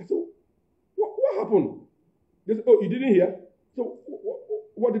are mourning. I said, what happened? They said, oh, you didn't hear? So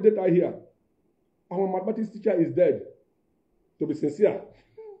what did I hear? Our mathematics teacher is dead. To be sincere.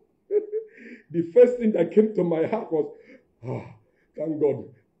 The first thing that came to my heart was, thank God,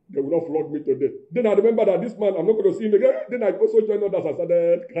 they will not flog me today. Then I remember that this man, I'm not going to see him again. Then I also joined others and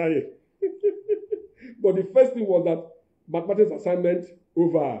started crying. But the first thing was that mathematics assignment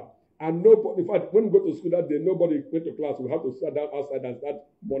over. And nobody, in fact, when we go to school that day, nobody went to class. We have to sit down outside and start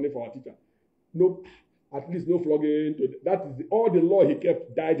mourning for our teacher. No, at least no flogging. That is all the law he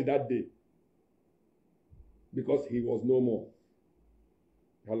kept died that day. Because he was no more.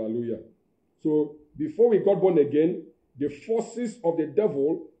 Hallelujah. So before we got born again, the forces of the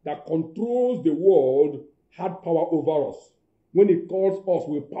devil that controls the world had power over us. When he calls us,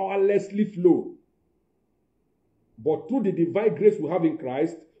 we powerlessly flow. But through the divine grace we have in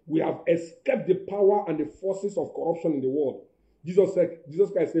Christ, we have escaped the power and the forces of corruption in the world. Jesus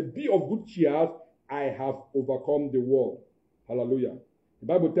Christ said, be of good cheer, I have overcome the world. Hallelujah. The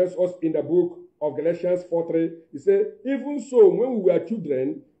Bible tells us in the book of Galatians 4:3, it says, even so, when we were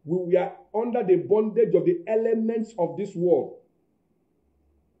children, we were under the bondage of the elements of this world.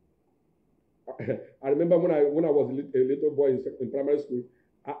 I remember when I was a little boy in primary school,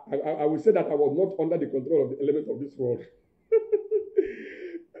 I would say that I was not under the control of the elements of this world.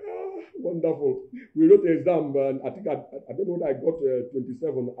 Wonderful. We wrote the exam, and I think I don't know that I got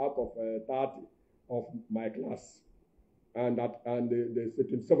 27 out of 30 of my class, and they said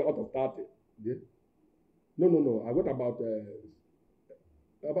 27 out of 30. Yeah? No. I got about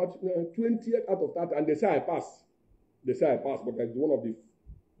 20 out of 30, and they say I passed. They say I passed, but it's one of the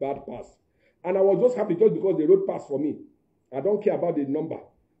bad pass. And I was just happy just because they wrote pass for me. I don't care about the number.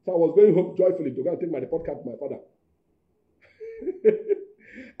 So I was going home joyfully to go and take my report card to my father.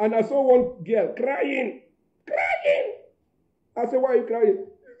 And I saw one girl crying. I said, why are you crying?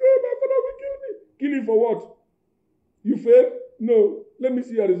 She said, my father will kill me. Kill you for what? You failed? No. Let me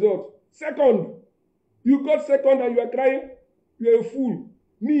see your result. Second. You got second and you are crying? You are a fool.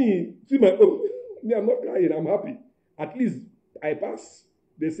 Me, see my own. Me, I'm not crying. I'm happy. At least I pass.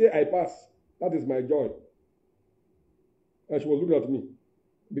 They say I pass. That is my joy. And she was looking at me.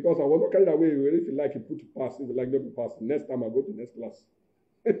 Because I was not carried away. If you like, you put pass. If you like, not to pass. Next time I go to next class.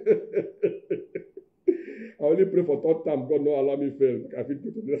 I only pray for third time. God no allow me fail. I feel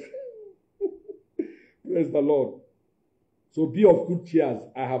good to this. Praise the Lord. So be of good cheer.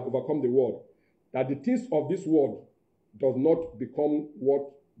 I have overcome the world. That the things of this world does not become what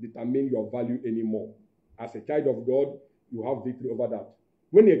determine your value anymore. As a child of God, you have victory over that.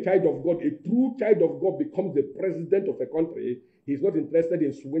 When a child of God, a true child of God becomes the president of a country, he's not interested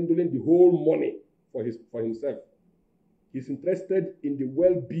in swindling the whole money for himself. He's interested in the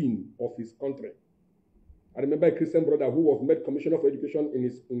well-being of his country. I remember a Christian brother who was made commissioner for education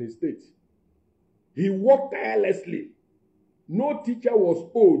in his state. He worked tirelessly. No teacher was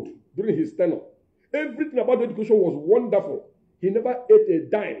owed during his tenure. Everything about education was wonderful. He never ate a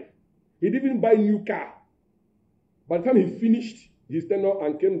dime. He didn't even buy a new car. By the time he finished his tenure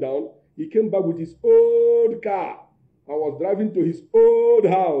and came down, he came back with his old car and was driving to his old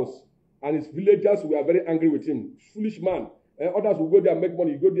house. And his villagers were very angry with him. Foolish man. Others will go there and make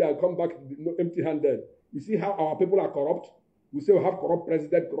money. You go there and come back empty-handed. You see how our people are corrupt? We say we have corrupt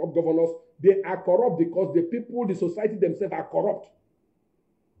president, corrupt governors. They are corrupt because the people, the society themselves are corrupt.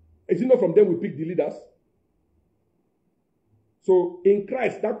 Is it not from them we pick the leaders? So in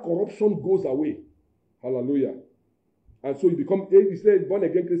Christ, that corruption goes away. Hallelujah. And so you become, you say, born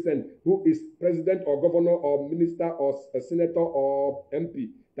again Christian who is president or governor or minister or a senator or MP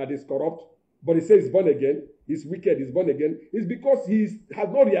that is corrupt, but he says he's born again, he's wicked, he's born again. It's because he has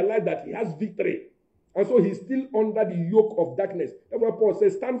not realized that he has victory. And so he's still under the yoke of darkness. That's why Paul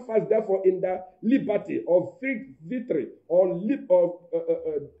says, stand fast therefore in the liberty of victory or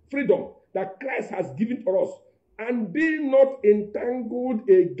freedom that Christ has given to us, and be not entangled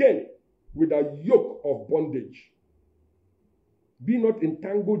again with a yoke of bondage. Be not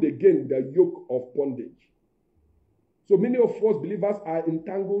entangled again with the yoke of bondage. So many of us believers are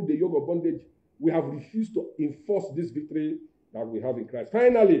entangled with the yoke of bondage. We have refused to enforce this victory that we have in Christ.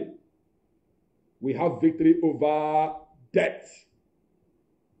 Finally, we have victory over death.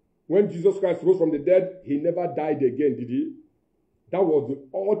 When Jesus Christ rose from the dead, he never died again, did he? That was the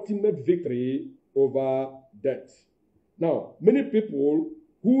ultimate victory over death. Now, many people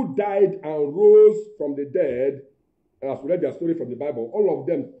who died and rose from the dead, as we read their story from the Bible, all of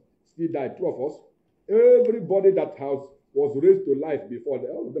them still died. Two of us. Everybody that was raised to life before,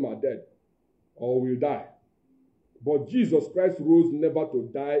 all of them are dead or will die. But Jesus Christ rose never to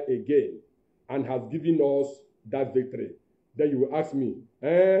die again and has given us that victory. Then you will ask me,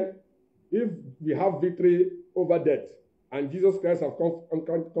 if we have victory over death and Jesus Christ has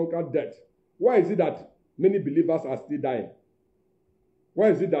conquered death, why is it that many believers are still dying? Why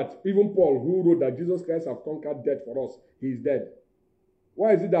is it that even Paul, who wrote that Jesus Christ has conquered death for us, he is dead?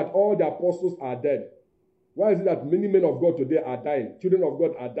 Why is it that all the apostles are dead? Why is it that many men of God today are dying? Children of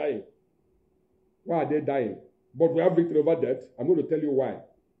God are dying. Why are they dying? But we have victory over death. I'm going to tell you why.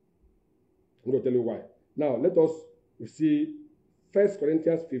 I'm going to tell you why. Now, let us see 1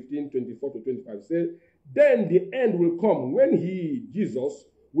 Corinthians 15, 24 to 25. Say, then the end will come when he, Jesus,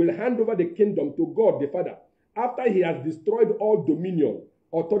 will hand over the kingdom to God the Father, after he has destroyed all dominion,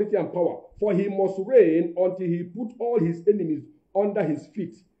 authority, and power. For he must reign until he put all his enemies under his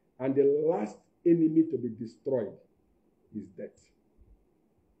feet. And the last enemy to be destroyed is death.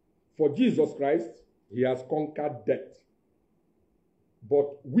 For Jesus Christ, he has conquered death.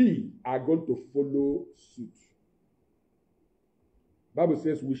 But we are going to follow suit. The Bible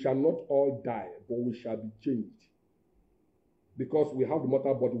says we shall not all die, but we shall be changed. Because we have the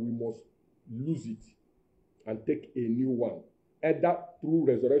mortal body, we must lose it and take a new one, either through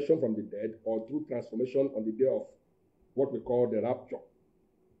resurrection from the dead or through transformation on the day of what we call the rapture.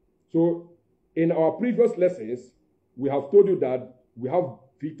 So, in our previous lessons, we have told you that we have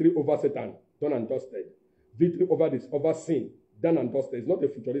victory over Satan, done and dusted. Victory over sin, done and dusted. It's not a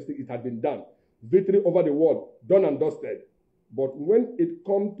futuristic, it had been done. Victory over the world, done and dusted. But when it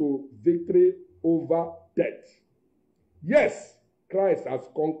comes to victory over death, yes, Christ has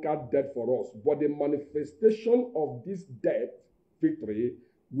conquered death for us, but the manifestation of this death victory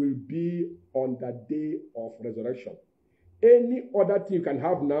will be on the day of resurrection. Any other thing you can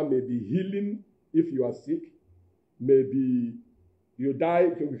have now may be healing if you are sick. Maybe you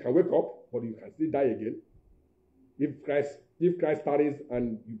die, you can wake up, but you can still die again. If Christ tarries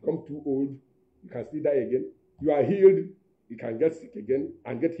and you become too old, you can still die again. You are healed, you can get sick again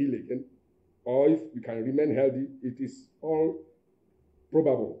and get healed again. Or if you can remain healthy, it is all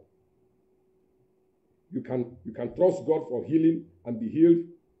probable. You can trust God for healing and be healed,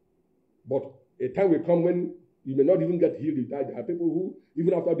 but a time will come when you may not even get healed. You die. There are people who,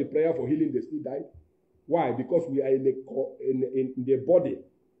 even after the prayer for healing, they still die. Why? Because we are in the body.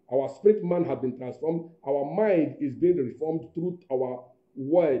 Our spirit man has been transformed. Our mind is being reformed through our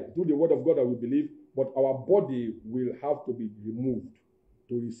word, through the word of God that we believe, but our body will have to be removed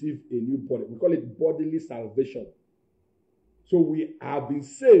to receive a new body. We call it bodily salvation. So we are being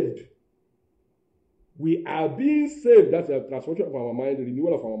saved. We are being saved. That's a transformation of our mind, the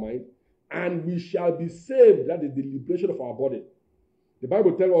renewal of our mind. And we shall be saved. That is the liberation of our body. The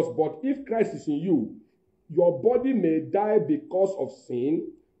Bible tells us, but if Christ is in you, your body may die because of sin,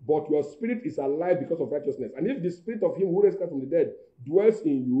 but your spirit is alive because of righteousness. And if the spirit of him who raised Christ from the dead dwells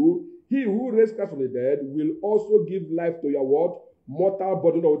in you, he who raised Christ from the dead will also give life to your what? Mortal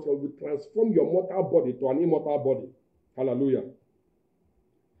body. No, it will transform your mortal body to an immortal body. Hallelujah.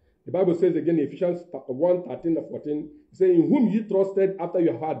 The Bible says again in Ephesians 1, 13 and 14, saying, in whom ye trusted after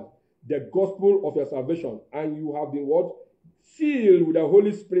you had the gospel of your salvation, and you have been what? Sealed with the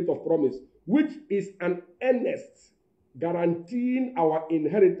Holy Spirit of promise, which is an earnest guaranteeing our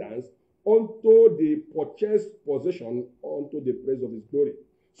inheritance unto the purchased possession, unto the praise of his glory.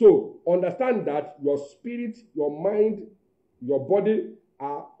 So understand that your spirit, your mind, your body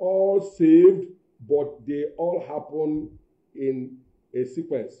are all saved, but they all happen in a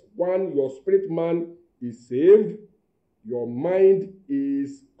sequence. One, your spirit man is saved, your mind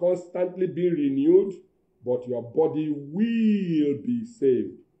is constantly being renewed, but your body will be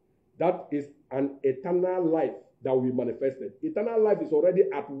saved. That is an eternal life that will be manifested. Eternal life is already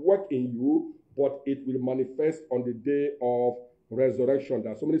at work in you, but it will manifest on the day of resurrection.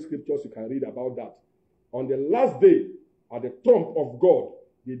 There are so many scriptures you can read about that. On the last day, at the trump of God,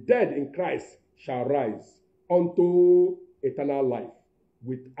 the dead in Christ shall rise unto eternal life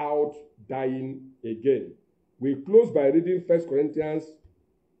without dying again. We close by reading 1 Corinthians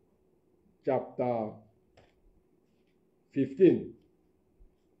chapter 15.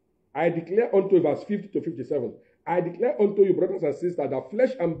 I declare unto you, verse 50 to 57, I declare unto you, brothers and sisters, that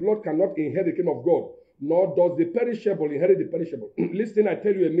flesh and blood cannot inherit the kingdom of God, nor does the perishable inherit the perishable. Listen, I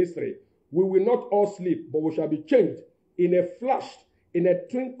tell you a mystery. We will not all sleep, but we shall be changed in a flash, in a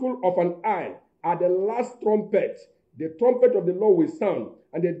twinkle of an eye, at the last trumpet. The trumpet of the Lord will sound,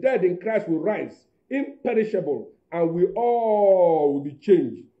 and the dead in Christ will rise, imperishable, and we all will be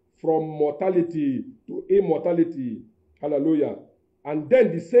changed from mortality to immortality. Hallelujah. And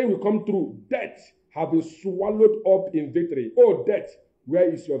then the same will come through. Death have been swallowed up in victory. Oh, death,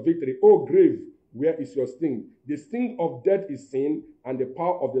 where is your victory? Oh, grave, where is your sting? The sting of death is sin, and the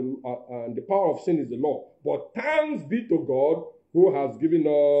power of sin is the law. But thanks be to God who has given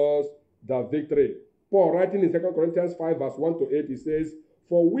us the victory. Paul, writing in 2 Corinthians 5, verse 1 to 8, he says,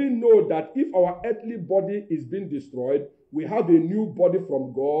 for we know that if our earthly body is being destroyed, we have a new body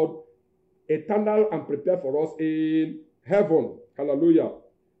from God, eternal and prepared for us in heaven. Hallelujah.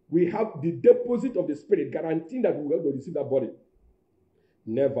 We have the deposit of the Spirit, guaranteeing that we will receive that body.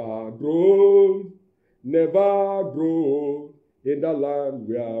 Never grow in the land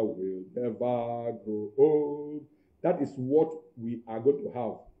where we'll never grow old. That is what we are going to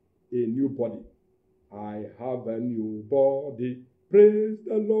have, a new body. I have a new body. Praise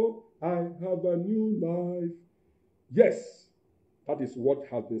the Lord. I have a new life. Yes, that is what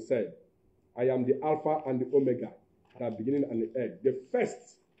has been said. I am the Alpha and the Omega, the beginning and the end, the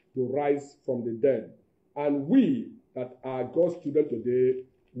first to rise from the dead. And we that are God's children today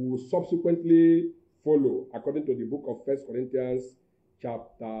will subsequently follow, according to the book of 1 Corinthians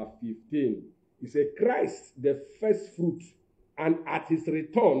chapter 15. He said, Christ, the first fruit, and at his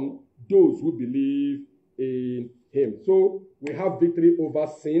return, those who believe in him. So we have victory over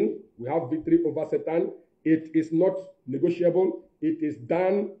sin. We have victory over Satan. It is not negotiable. It is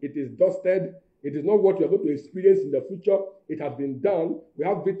done. It is dusted. It is not what you are going to experience in the future. It has been done. We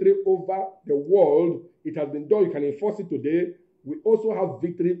have victory over the world. It has been done. You can enforce it today. We also have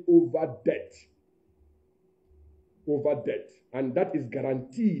victory over death. Over death. And that is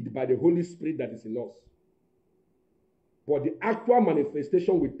guaranteed by the Holy Spirit that is in us. But the actual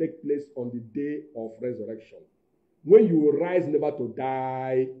manifestation will take place on the day of resurrection, when you will rise never to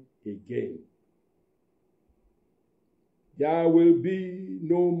die again. There will be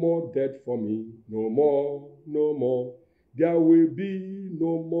no more death for me, no more, no more. There will be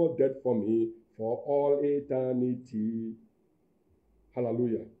no more death for me for all eternity.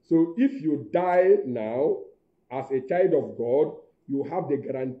 Hallelujah. So if you die now as a child of God, you have the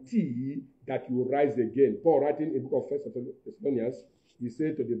guarantee that you will rise again. Paul, writing in the book of 1 Thessalonians, he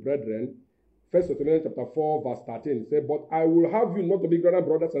said to the brethren, 1 Thessalonians chapter 4, verse 13, he said, but I will have you not to be ignorant,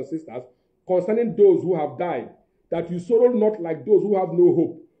 brothers and sisters, concerning those who have died, that you sorrow not like those who have no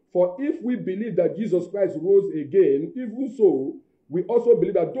hope. For if we believe that Jesus Christ rose again, even so, we also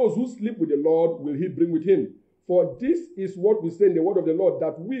believe that those who sleep with the Lord will he bring with him. For this is what we say in the word of the Lord,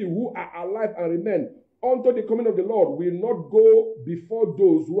 that we who are alive and remain unto the coming of the Lord will not go before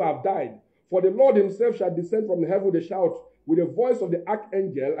those who have died. For the Lord himself shall descend from heaven with a shout, with the voice of the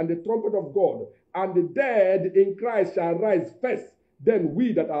archangel and the trumpet of God, and the dead in Christ shall rise first. Then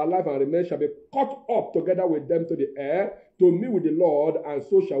we that are alive and remain shall be caught up together with them to the air, to meet with the Lord, and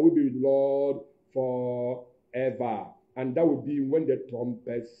so shall we be with the Lord forever. And that will be when the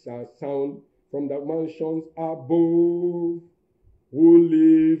trumpets shall sound from the mansions above, who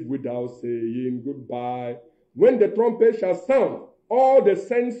live without saying goodbye. When the trumpet shall sound, all the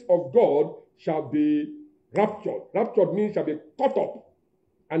saints of God shall be raptured. Raptured means shall be caught up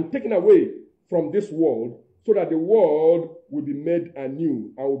and taken away from this world, so that the world will be made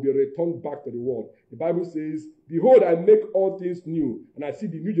anew and will be returned back to the world. The Bible says, behold, I make all things new, and I see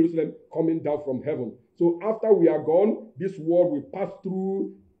the new Jerusalem coming down from heaven. So after we are gone, this world will pass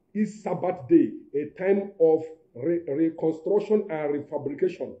through its Sabbath day, a time of reconstruction and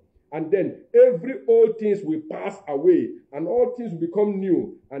refabrication. And then every old things will pass away, and all things will become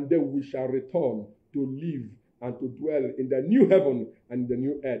new, and then we shall return to live and to dwell in the new heaven and the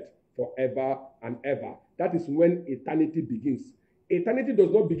new earth forever and ever. That is when eternity begins. Eternity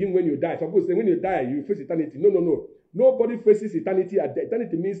does not begin when you die. Some people say when you die, you face eternity. No, no, no. Nobody faces eternity at death.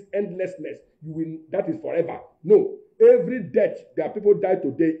 Eternity means endlessness. You will, that is forever. No. Every death that people die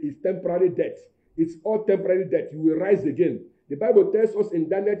today is temporary death. It's all temporary death. You will rise again. The Bible tells us in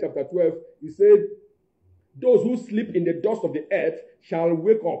Daniel chapter 12, it said, those who sleep in the dust of the earth shall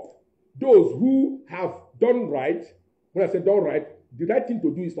wake up. Those who have done right, when I say done right, the right thing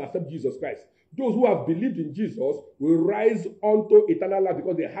to do is to accept Jesus Christ. Those who have believed in Jesus will rise unto eternal life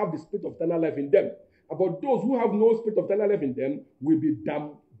because they have the spirit of eternal life in them. But those who have no spirit of eternal life in them will be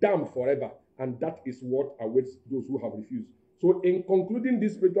damned forever. And that is what awaits those who have refused. So in concluding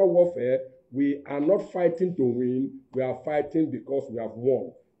this spiritual warfare, we are not fighting to win. We are fighting because we have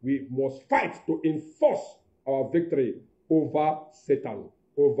won. We must fight to enforce our victory over Satan,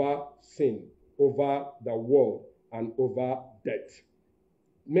 over sin, over the world, and over death.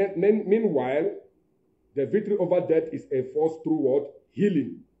 Meanwhile, the victory over death is enforced through what?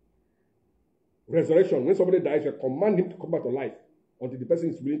 Healing. Resurrection. When somebody dies, you command him to come back to life until the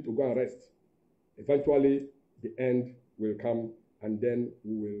person is willing to go and rest. Eventually, the end will come, and then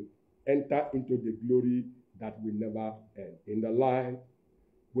we will enter into the glory that will never end. In the life,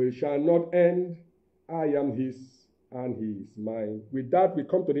 we shall not end. I am his, and he is mine. With that, we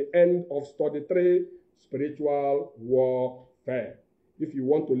come to the end of study 3, spiritual warfare. If you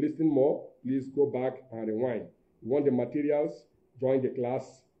want to listen more, please go back and rewind. You want the materials, join the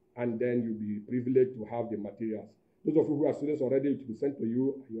class, and then you'll be privileged to have the materials. Those of you who are students already, it will be sent to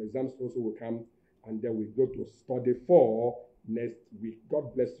you. Your exams also will come, and then we go to study 4 next week.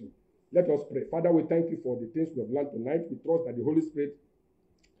 God bless you. Let us pray. Father, we thank you for the things we have learned tonight. We trust that the Holy Spirit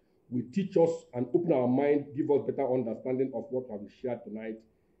will teach us and open our mind, give us better understanding of what we have shared tonight.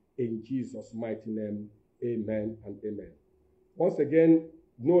 In Jesus' mighty name, amen and amen. Once again,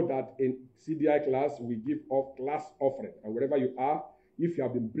 know that in CDI class, we give off class offering. And wherever you are, if you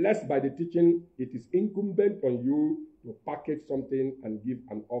have been blessed by the teaching, it is incumbent on you to package something and give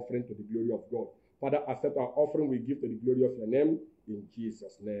an offering to the glory of God. Father, accept our offering we give to the glory of your name. In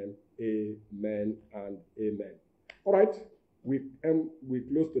Jesus' name, amen and amen. All right, we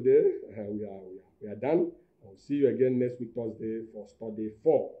close today. We are done. I'll see you again next week, Thursday, for study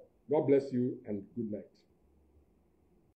 4. God bless you and good night.